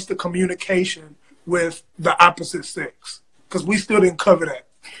when it comes to communication with the opposite sex. Because we still didn't cover that.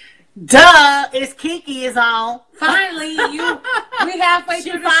 Duh, it's Kiki is on. Finally, we halfway She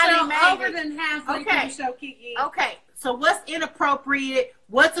through the finally show. made Over it. than halfway Okay. through the show, Kiki. Okay, so what's inappropriate?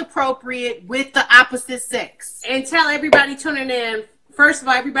 What's appropriate with the opposite sex? And tell everybody tuning in. First of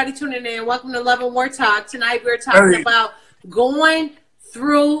all, everybody tuning in, welcome to Love and War Talk. Tonight we're talking Hey. about going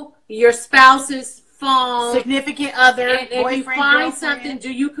through your spouse's phone. Significant other, And if boyfriend, you find girlfriend. something,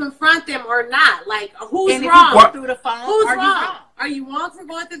 do you confront them or not? Like, who's And if wrong? you go through the phone, Who's are wrong? you wrong? Are you wrong for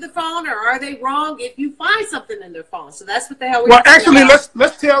going through the phone, or are they wrong if you find something in their phone? So that's what the hell we're Well, talking actually, about.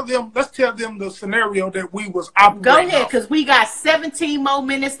 let's tell them the scenario that we was operating. Go ahead, off. because we got 17 more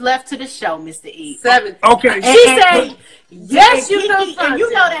minutes left to the show, Mr. E. 7. Okay. She And- said, yes, you Kiki, confront and you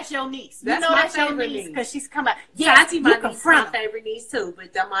them. know that's your niece. That's you know my that's your favorite niece niece. because she's come out. Yeah, Yes, Tati, you my niece, my confront them. favorite niece too,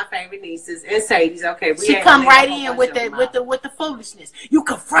 but they're my favorite nieces. And Sadie's okay. We She ain't come gonna right name a in whole with bunch the of with them the with the foolishness. You out.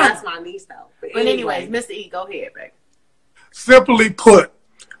 confront That's them. my niece though. But But anyways, anyway, Mr. E, go ahead, baby. Simply put,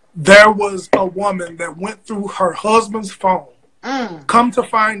 there was a woman that went through her husband's phone. Come to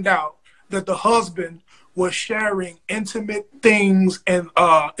find out that the husband was sharing intimate things and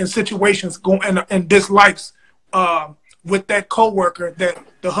situations and dislikes with that coworker that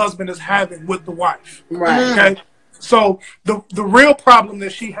the husband is having with the wife. right. Okay. So the real problem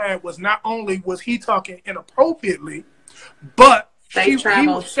that she had was not only was he talking inappropriately, but he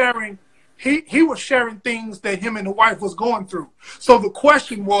travels. was sharing he was sharing things that him and the wife was going through. So the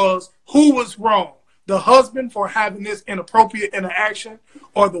question was, who was wrong? The husband for having this inappropriate interaction,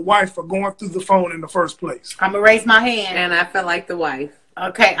 or the wife for going through the phone in the first place? I'm gonna raise my hand. And I feel like the wife.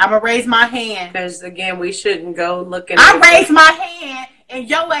 Okay, I'm gonna raise my hand. Because again, we shouldn't go looking I raise my hand, and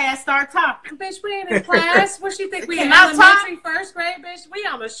your ass start talking. Bitch, we ain't in class. What you think we in Can I elementary, first grade, bitch? We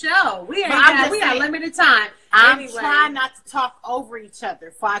on the show. We ain't But I'm got, just we got saying, limited time. I'm Anyway, trying not to talk over each other.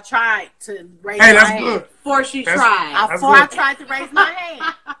 Before I tried to raise Hey, my that's hand. good. before she That's- tried. That's Before I good. tried to raise my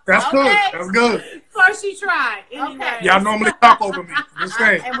hand. That's Okay. good. That's good. Before she tried. Anyway. Okay. Y'all normally talk over me. Just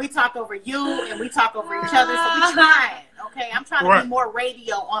saying. And we talk over you, and we talk over each other, so we trying. Okay, I'm trying to Right. be more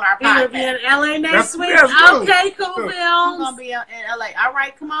radio on our You're gonna be podcast. in LA next week. that's good. Okay, cool Good. I'm films. gonna be in LA. All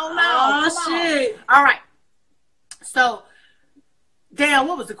right, come on now. Oh Come on. shit. All right. So, damn,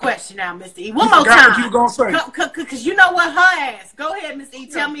 what was the question now, Mr. E? One more Forgot what time. you were gonna say. Because you know what her ass. Go ahead, Mr. E.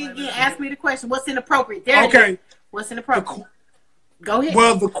 Tell me again. Ask me the question. What's inappropriate? There it Okay. is. What's inappropriate? Go ahead.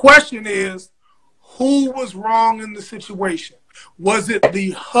 Well, the question is, who was wrong in the situation? Was it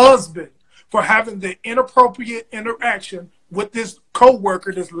the husband for having the inappropriate interaction with this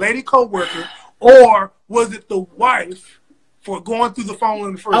coworker, this lady coworker, or was it the wife for going through the phone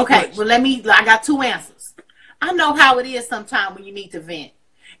in the first Okay, place? well, I got two answers. I know how it is sometimes when you need to vent.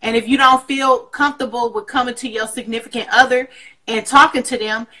 And if you don't feel comfortable with coming to your significant other and talking to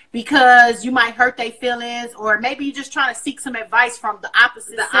them because you might hurt their feelings, or maybe you're just trying to seek some advice from the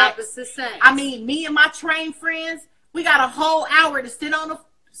opposite The sex. opposite sex. I mean, me and my train friends, we got a whole hour to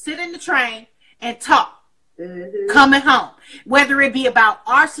sit in the train and talk. Coming home, whether it be about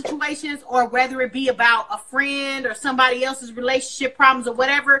our situations or whether it be about a friend or somebody else's relationship problems or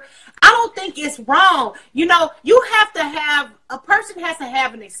whatever, I don't think it's wrong. You know, a person has to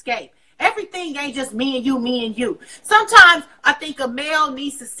have an escape. Everything ain't just me and you. Sometimes I think a male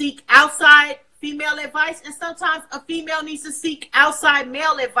needs to seek outside female advice, and sometimes a female needs to seek outside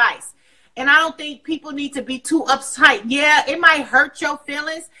male advice. And I don't think people need to be too uptight. Yeah, it might hurt your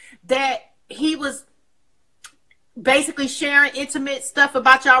feelings that he was basically sharing intimate stuff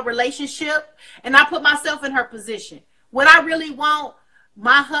about y'all relationship, and I put myself in her position. Would I really want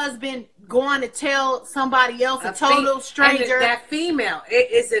my husband going to tell somebody else, a total stranger, and that female?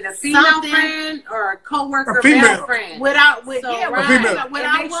 Is it a female Something- friend or a coworker, A female. male friend? without So, yeah, right. female. would It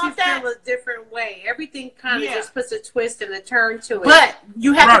I makes want you that? feel a different way. Everything kind of Yeah. just puts a twist and a turn to it. But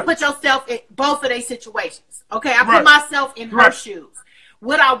you have to Right. put yourself in both of their situations. Okay, I Right. put myself in her Right. shoes.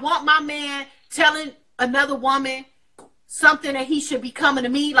 Would I want my man telling another woman something that he should be coming to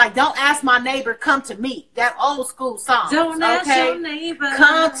me? Like, don't ask my neighbor, come to me. That old school song. don't ask okay? your neighbor.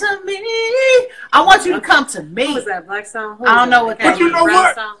 Come to me. I want you to come to me. Who was that? Black song? Who I don't was know that? what The that But you Kanye know Brown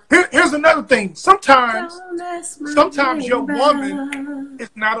what? song? Here's another thing. Sometimes Don't ask my Sometimes your neighbor. woman is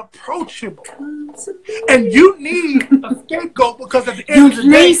not approachable. And you need a scapegoat because at the end You of the day,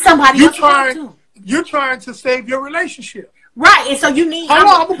 need somebody you're else to talk to. you're trying to save your relationship. Right, and so you need. Hold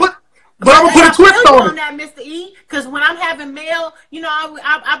on, I'm gonna put a twist on it. that, Mr. E, because when I'm having male, you know,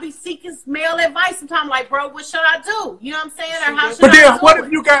 I be seeking male advice sometimes. Like, bro, what should I do? You know what I'm saying? Or how should But I then, do what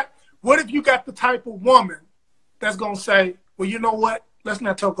it? if you got the type of woman that's gonna say, well, you know what? Let's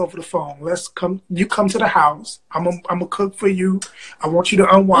not talk over the phone. You come to the house. I'm gonna cook for you. I want you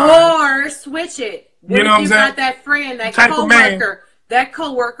to unwind. Or switch it. What You know if what I'm you saying? got that friend, that Type of man.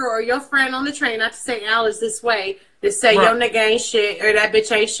 coworker or your friend on the train, not to say Al is this way, to say Right. your nigga ain't shit or that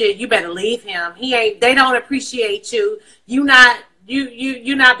bitch ain't shit, you better leave him. They don't appreciate you. You not being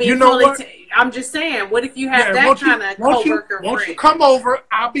You know fully what? I'm just saying, what if you have that won't kind of won't coworker Won't you friend? come over?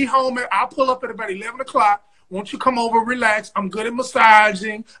 I'll be home. I'll pull up at about 11 o'clock. Won't you come over, relax? I'm good at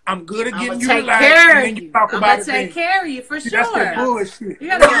massaging. I'm good at I'ma getting you take relaxed. care And of then you you. talk I'm about gonna it take then. care of you for See, sure. that's that bullshit. You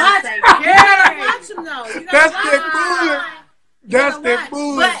gotta watch. take You care gotta of you. watch him though. You gotta That's watch that him. bullshit. That's gotta that watch.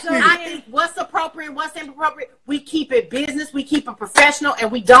 But bullshit. I think what's appropriate, what's inappropriate, we keep it business, we keep it professional, and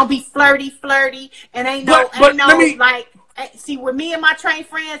we don't be flirty, and ain't no, But let me- see, with me and my train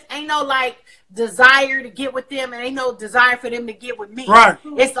friends, ain't no like desire to get with them, and ain't no desire for them to get with me. Right.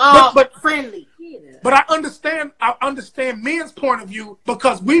 It's all But- friendly. But I understand men's point of view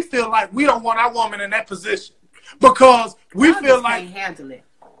because we feel like we don't want our woman in that position. Because we I feel just like can't handle it.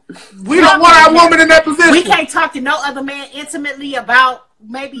 we don't want our woman in that position. We can't talk to no other man intimately about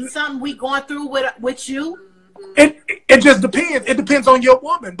maybe something we going through with you. It just depends. It depends on your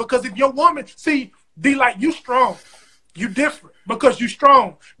woman. Because if your woman, be like, you strong. You different because you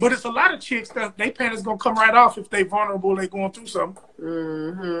strong. But it's a lot of chicks that they panties gonna come right off if they vulnerable, they going through something.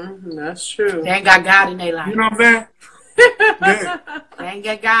 That's true. They ain't got God in their life. You know what I'm saying? Yeah. They ain't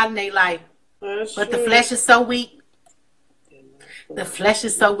got God in their life. That's But the true. flesh is so weak. The flesh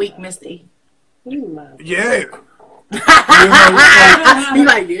is so weak, Mr. E. You mother- Yeah. Be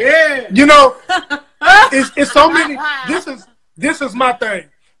like, yeah. You know, it's so many. This is my thing.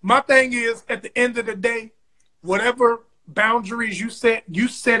 My thing is, at the end of the day, whatever boundaries you set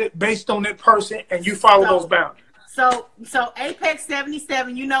it based on that person, and you follow those boundaries. So Apex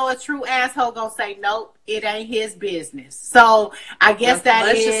 77, you know, a true asshole gonna say, nope, it ain't his business. So I guess that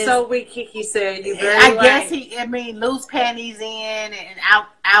Flesh is so weak, Kiki said. You very I right. guess loose panties in and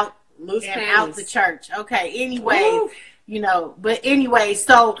out Loose and panties. out the church. Okay. Anyway, Woo. you know, but anyway,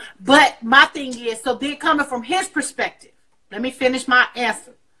 but my thing is, so then coming from his perspective, let me finish my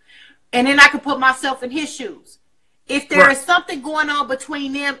answer. And then I can put myself in his shoes. if there Right. is something going on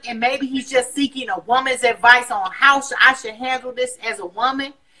between them, and maybe he's just seeking a woman's advice on how I should handle this as a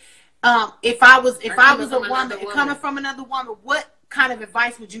woman. If I was a woman coming from another woman, what kind of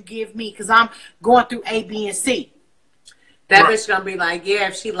advice would you give me? Because I'm going through A, B, and C. That Right. bitch gonna be like, yeah,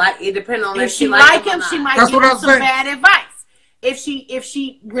 if she like it, depending on If she like him, she might That's give what him I'm some saying. bad advice. If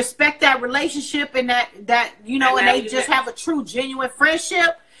she respect that relationship and that you know, and they just have a true, genuine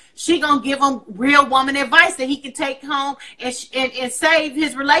friendship, she gonna give him real woman advice that he can take home and save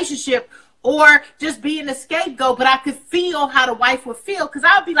his relationship, or just being a scapegoat. But I could feel how the wife would feel, because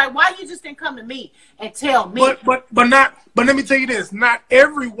I'd be like, why you just didn't come to me and tell me? But let me tell you this: not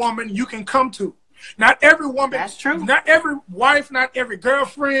every woman you can come to. Not every woman. That's true. Not every wife, not every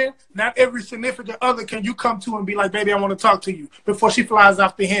girlfriend, not every significant other can you come to and be like, baby, I want to talk to you before she flies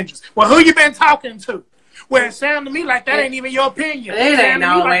off the hinges. Well, who you been talking to? Well, it sounded to me like that ain't even your opinion. It ain't sounded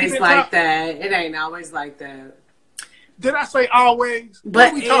to me always you been like talking- that. It ain't always like that. Did I say always? What But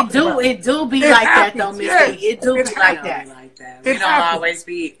are we talking about? it do be It like happens, that though, Miss yes. B. It do It be like happens. that. Like that. It We don't happens. always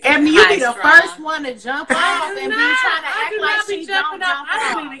be. I mean, you be the high-strung. first one to jump off and be trying to act like she don't jump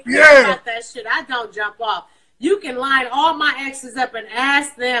I don't off. even care Yeah. about that shit. I don't jump off. You can line all my exes up and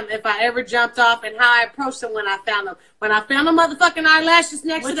ask them if I ever jumped off and how I approached them when I found them. When I found the motherfucking eyelashes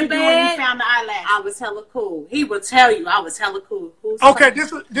next What to you the do when you bed, found the eyelash? I was hella cool. He will tell you I was hella cool. Okay,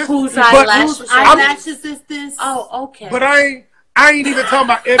 this Whose but- eyelashes? Whose I'm- eyelashes is this? Oh, okay. But I ain't even talking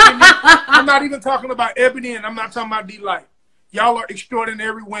about Ebony. I'm not even talking about Ebony, and I'm not talking about Delight. Y'all are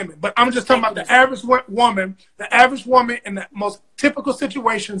extraordinary women. But I'm just talking about the average woman in the most typical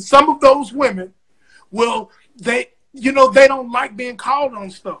situation. Some of those women they don't like being called on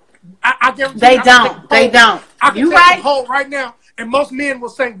stuff. I guarantee They you, I can take a don't. They poll. don't. I can You take right? a poll right now, and most men will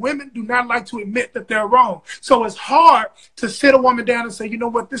say women do not like to admit that they're wrong. So it's hard to sit a woman down and say, you know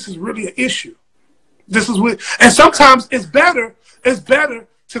what, this is really an issue. This is what, and sometimes it's better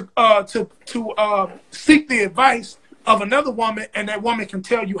to seek the advice of another woman, and that woman can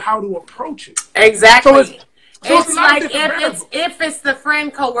tell you how to approach it. Exactly. So it's It's a lot of like different variables. if it's the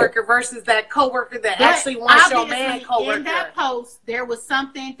friend coworker versus that coworker that actually wants your man Obviously, coworker. in that post, there was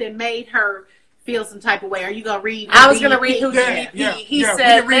something that made her feel some type of way. Are you gonna read? I was gonna read who Yeah, DDP. yeah, He yeah, we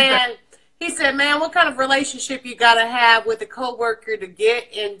said, can read man. that. He said, man, what kind of relationship you gotta have with a coworker to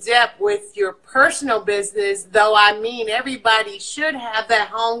get in depth with your personal business? Though I mean, everybody should have that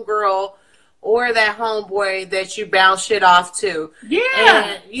homegirl or that homeboy that you bounce shit off to. Yeah,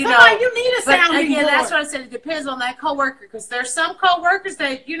 And, you somebody know, you need a but sounding again, board. that's what I said. It depends on that coworker, because there's some coworkers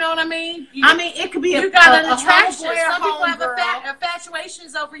that, you know what I mean. I mean, it could be You got an a attraction. homeboy or Some people have homegirl.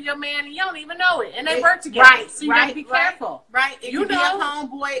 infatuations over your man, and you don't even know it, and they It- work together. right, So you gotta right, be right. careful. Right. It You could be know. a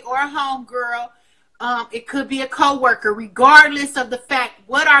homeboy or a homegirl. It could be a coworker, regardless of the fact.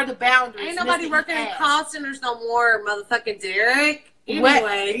 What are the boundaries? Ain't nobody Mr. working in Ass? call centers no more, motherfucking Derek. What-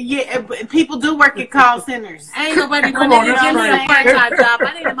 Anyway, yeah, but people do work in call centers. ain't nobody Come wanting on, to give me a that's part-time job.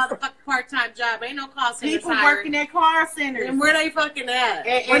 I need a motherfucking part-time job. Ain't no call centers People hiring. working at car centers. And where they fucking at?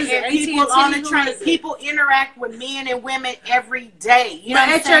 And, What is it, people AT&T? on the Who train. is it? People interact with men and women every day. You know But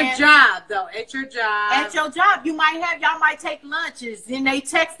what at I'm your saying? job, though. At your job. At your job, y'all might take lunches and they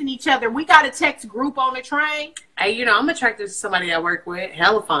texting each other. We got a text group on the train. Hey, you know, I'm attracted to somebody I work with.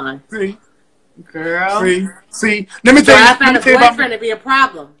 Hella fine. Girl. See. Let me So tell you. I Let found me a tell you about boyfriend to be a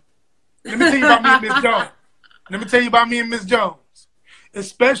problem. Let me tell you about me and Miss Jones. Let me tell you about me and Miss Jones.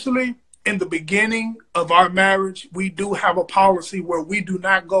 Especially in the beginning of our marriage, we do have a policy where we do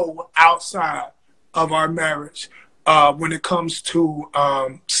not go outside of our marriage when it comes to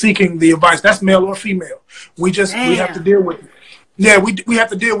seeking the advice. That's male or female. We have to deal with it. Yeah, we have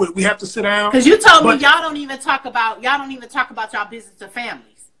to deal with it. We have to sit down. Because you told me But- y'all don't even talk about y'all business to families.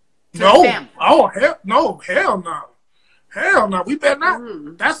 To No. family. Oh hell no. Hell no. We better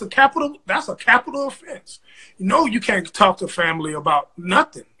not. That's a capital offense. You know you can't talk to family about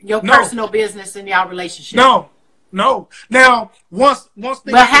nothing. Your No. personal business in y'all relationship. No. Now once things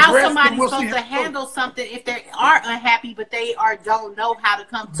But how progress, somebody's then we'll see supposed to how it goes. handle something if they are unhappy but they don't know how to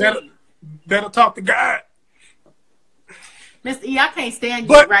come to you? Better talk to God. Mr. E, I can't stand you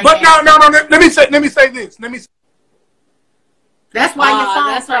But right but now. no. Let me say this. That's why your phone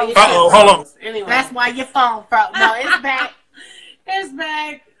That's why froze. your Uh-oh, shit hold on. froze. Anyway. That's why your phone froze. No, it's back. It's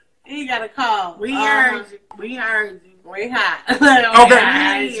back. You got a call. We heard you. We heard you. We hot.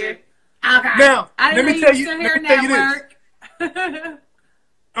 Okay. We here. Okay. Now I let didn't me know tell you you. still Let here me tell you this. network.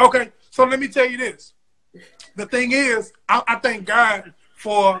 Okay, so let me tell you this. The thing is, I thank God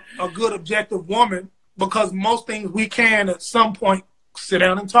for a good, objective woman, because most things we can at some point sit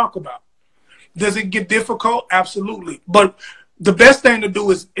down and talk about. Does it get difficult? Absolutely. But the best thing to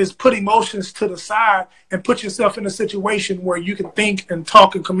do is put emotions to the side and put yourself in a situation where you can think and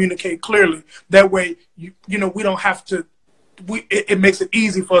talk and communicate clearly. That way, we don't have to. It makes it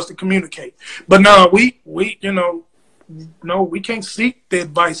easy for us to communicate. But no, we can't seek the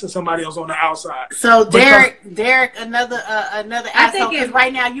advice of somebody else on the outside. So Derek, another asshole. Because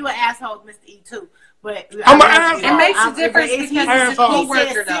right now you an asshole, Mr. E too. But I'm an asshole. It makes a difference because it's a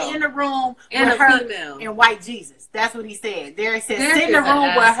co-worker, though. Sit in the room and with a her female and white Jesus. That's what he said. Derek said, Derek sit in the is an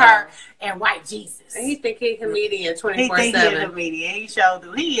room with asshole. her and white Jesus. And he think he a comedian He think he a 24/7. comedian. He showed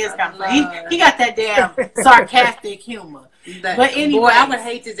do. He is kind of funny. He got that damn sarcastic humor. But anyway, boy, I would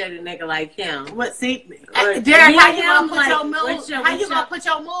hate to date a nigga like him. What? See, Like, Derek, how me you and gonna him, put your like, moves? How you gonna put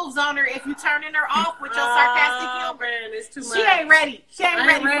your moves on her if you turning her off with your sarcastic humor? Man, it's too much. She ain't ready. She ain't I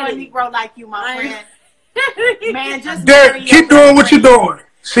ready ain't for a ready. Negro like you, my friend. Man, just Derek, keep doing what you're doing.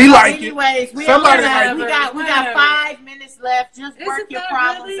 She like it. Anyways, we Somebody got like it. 5 minutes left. Just Isn't work your that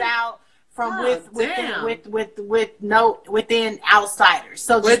problems really? out from damn. within outsiders.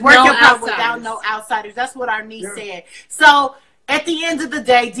 So just With work no your problems without outsiders. no outsiders. That's what our niece said. So at the end of the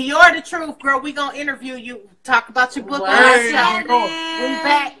day, Dior the Truth, girl, we gonna interview you. Talk about your book. Hey,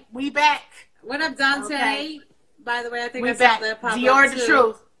 We back. What up, Dante? Okay. By the way, I think We I saw back. that pop Dior up the too.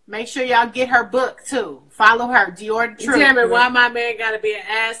 Truth. Make sure y'all get her book too. Follow her, Dior the Truth. Damn it, why my man gotta be an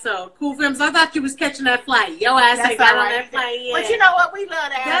asshole? Cool Films, I thought you was catching that flight. Your ass ain't got on that plane yet. But you know what? We love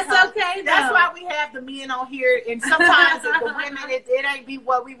that. That's asshole. okay, That's though. why we have the men on here. And sometimes the women, it ain't be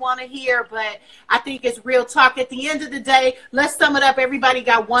what we want to hear. But I think it's real talk. At the end of the day, let's sum it up. Everybody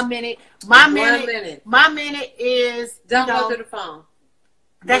got 1 minute. My minute is Don't go through the phone.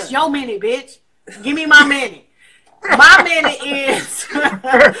 That's your minute, bitch. Give me my minute. My minute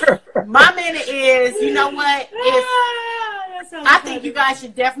is, you know what? I think you guys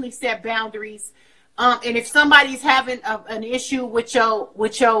should definitely set boundaries. And if somebody's having an issue with your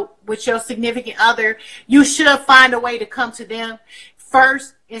significant other, you should find a way to come to them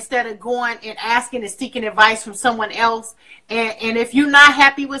first instead of going and asking and seeking advice from someone else. And if you're not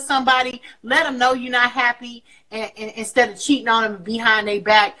happy with somebody, let them know you're not happy, and instead of cheating on them behind their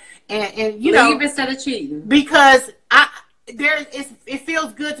back. And you know, leave instead of cheating. Because it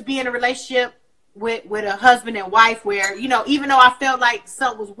feels good to be in a relationship with a husband and wife where, you know, even though I felt like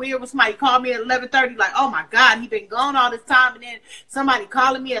something was weird when somebody called me at 11:30, like, oh my God, he been gone all this time, and then somebody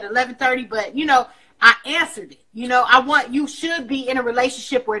calling me at 11:30, but you know, I answered it. You know, you should be in a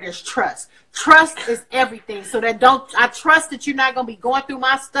relationship where there's trust. Trust is everything. So I trust that you're not going to be going through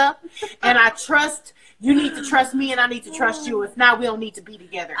my stuff, and I trust you need to trust me, and I need to trust you. If not, we don't need to be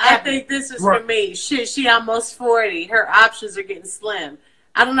together. I think this is for me. Shit, she almost 40. Her options are getting slim.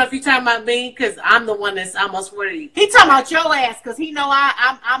 I don't know if you're talking about me, because I'm the one that's almost 40. He talking about your ass, because he know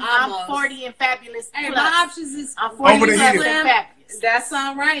I'm 40 and fabulous. Hey, plus. my options is I'm 40 Over the plus hill. and fabulous. That's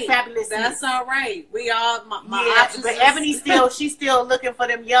all right. Fabulous. That's all right. We all my Yeah, options. but is- Ebony she's still looking for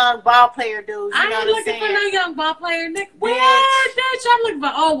them young ball player dudes. You I know ain't what I'm looking for saying? no young ball player, Nick. What, Bitch. bitch? I'm looking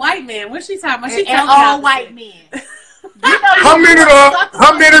for old white man. What's she talking about? She And told me all opposite. white men. You know, Hum it up.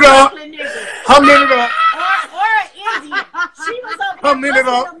 Hum it up. Hum it up. Or an Indian. She was up Hum there it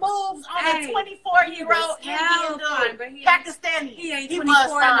busting up. the moves on Hey, a 24-year-old he was Indian fine, dude. but he- Pakistani. He ain't He 24 was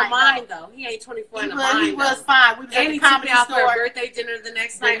in the fine, mind though. He ain't 24 in the He mind. was though. fine. We was at And the he took comedy me out for a store. birthday dinner the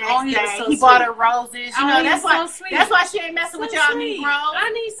next The night. next Oh, he day. was so He sweet. bought her roses. You Oh, know, he that's was why. so sweet. That's why she ain't messing with So y'all sweet. Negroes. I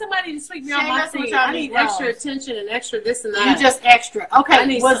need somebody to sweep me She on ain't my messing with feet. y'all I need Negroes. extra attention and extra this and that. You just extra. I Okay,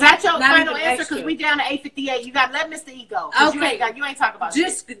 need was some- that your not final even answer? Because extra. we down to 8:58. You got to let Mr. E go. 'Cause Okay. You ain't talking about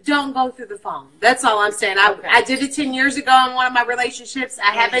Just don't go through the phone. That's all I'm saying. I did it 10 years ago in one of my relationships.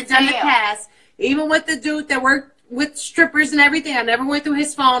 I haven't done it past. Even with the dude that worked with strippers and everything, I never went through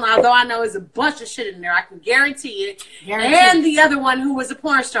his phone, although I know there's a bunch of shit in there. I can guarantee it. And the other one who was a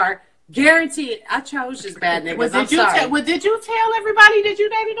porn star, guarantee it. I chose just bad niggas. I'm sorry. Did you tell everybody that you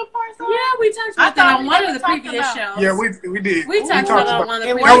dated a porn star? Yeah, we talked about that on one of the previous shows. Yeah, we did. We talked about it on one of the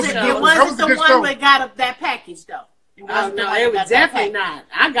It previous wasn't, shows. it That wasn't was a the good one show. that got that package, though. It Oh, wasn't the no, one it that was got that definitely package.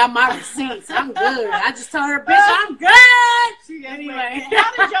 not. I got my receipts. I'm good. I just told her, bitch, I'm good. Anyway.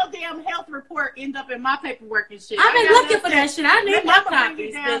 How did your damn health report end up in my paperwork and shit? I've been I got looking for that shit. I need Let my me bring copies,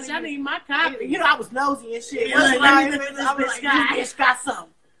 you down bitch. I and- need my copies. You know, I was nosy and shit. Yeah, let me look at this I was bitch like, guy. this bitch got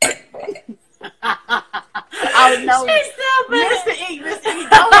something. I was nosy. She's stupid. Mr. E,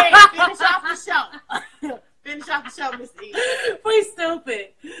 go ahead. Finish off the show. Finish off the show, Mr. E. We stupid.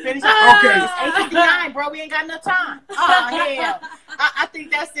 Finish off. Okay. It's 8:59, bro. We ain't got enough time. Oh, hell. I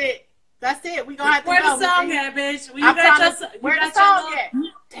think that's it. That's it. We gonna have to Where go. the song at, bitch? Well, I'm trying to, where the song at?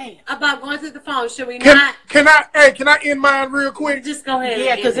 Damn. About going through the phone. Should we Can not? can I end mine real quick? Just go ahead.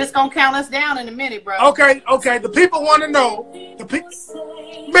 Yeah, because it's gonna count us down in a minute, bro. Okay. The people want to know. Man, if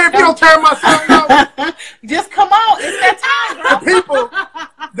you don't turn my song off, Just come on. It's that time, bro.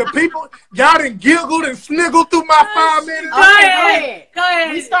 the people, y'all done giggled and sniggled through my 5 minutes. Go ahead. Go Go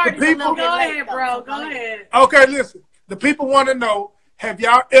ahead. We started The a people- little bit Go late, ahead, though, bro. so Go ahead. Okay, listen. The people want to know: have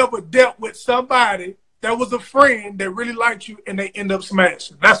y'all ever dealt with somebody that was a friend that really liked you and they end up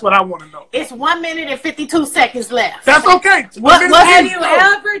smashing? That's what I want to know. It's 1 minute and 52 seconds left. That's okay. What Have you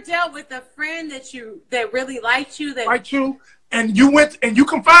ever dealt with a friend that really liked you? That like you, and you went and you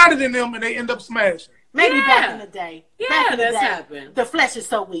confided in them and they end up smashing? Maybe Yeah. back in the day. Yeah, back in the that's day. happened. The flesh is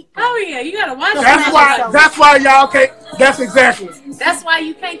so weak. Bro. Oh yeah, you gotta watch That's that. why y'all can't. That's exactly. That's why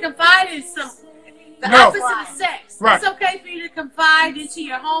you can't confide in the No. opposite of sex. Right. It's okay for you to confide into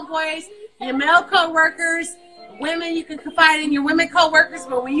your homeboys, your male coworkers. Women, you can confide in your women coworkers,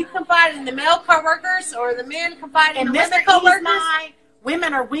 but when you confide in the male coworkers or the men confide in In the Mr. women E's coworkers, mind,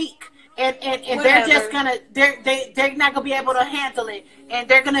 women are weak. And they're Whatever. just gonna they're not gonna be able to handle it, and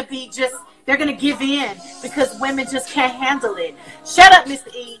they're gonna give in because women just can't handle it. Shut up,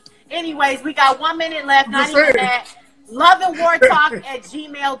 Mr. E. Anyways, we got 1 minute left. Not Just even saying. that.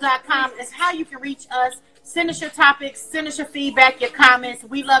 loveandwartalk@gmail.com is how you can reach us. Send us your topics, send us your feedback, your comments.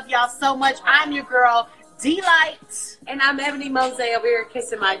 We love y'all so much. I'm your girl, D-Light. and I'm Ebony Mose over here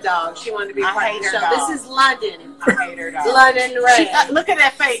kissing my dog. She wanted to be I part of hate the her show. dog. This is London. I hate her, dog. London Ray. Look at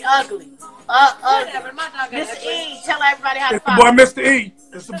that face, ugly. Ugly. Whatever, my dog got Mr. ugly. E, tell everybody how to It's the boy, follow. Mr. E.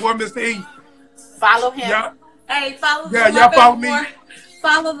 It's the boy, Mr. E. Follow him. Y'all, Hey, follow the Yeah, y'all Love follow and me. War.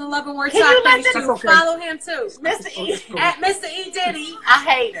 Follow the Love and War Can you Talk let page them- too. That's okay. Follow him too. Mr. E, At Mr. E Diddy. I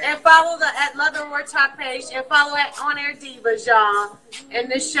hate her. And follow the at Love and War Talk page and follow at On Air Divas, y'all. And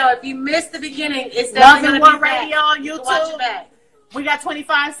this show, if you missed the beginning, it's Love definitely and going to War be back. Radio on You can watch YouTube. it back. We got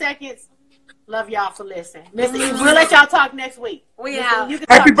 25 seconds. Love y'all for listening. Mr. E, we'll let y'all talk next week. We Mr. out. You can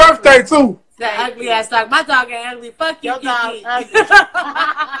happy talk next week. birthday too. That ugly ass dog. My dog ain't ugly. Fuck you, Your dog Kiki. ugly.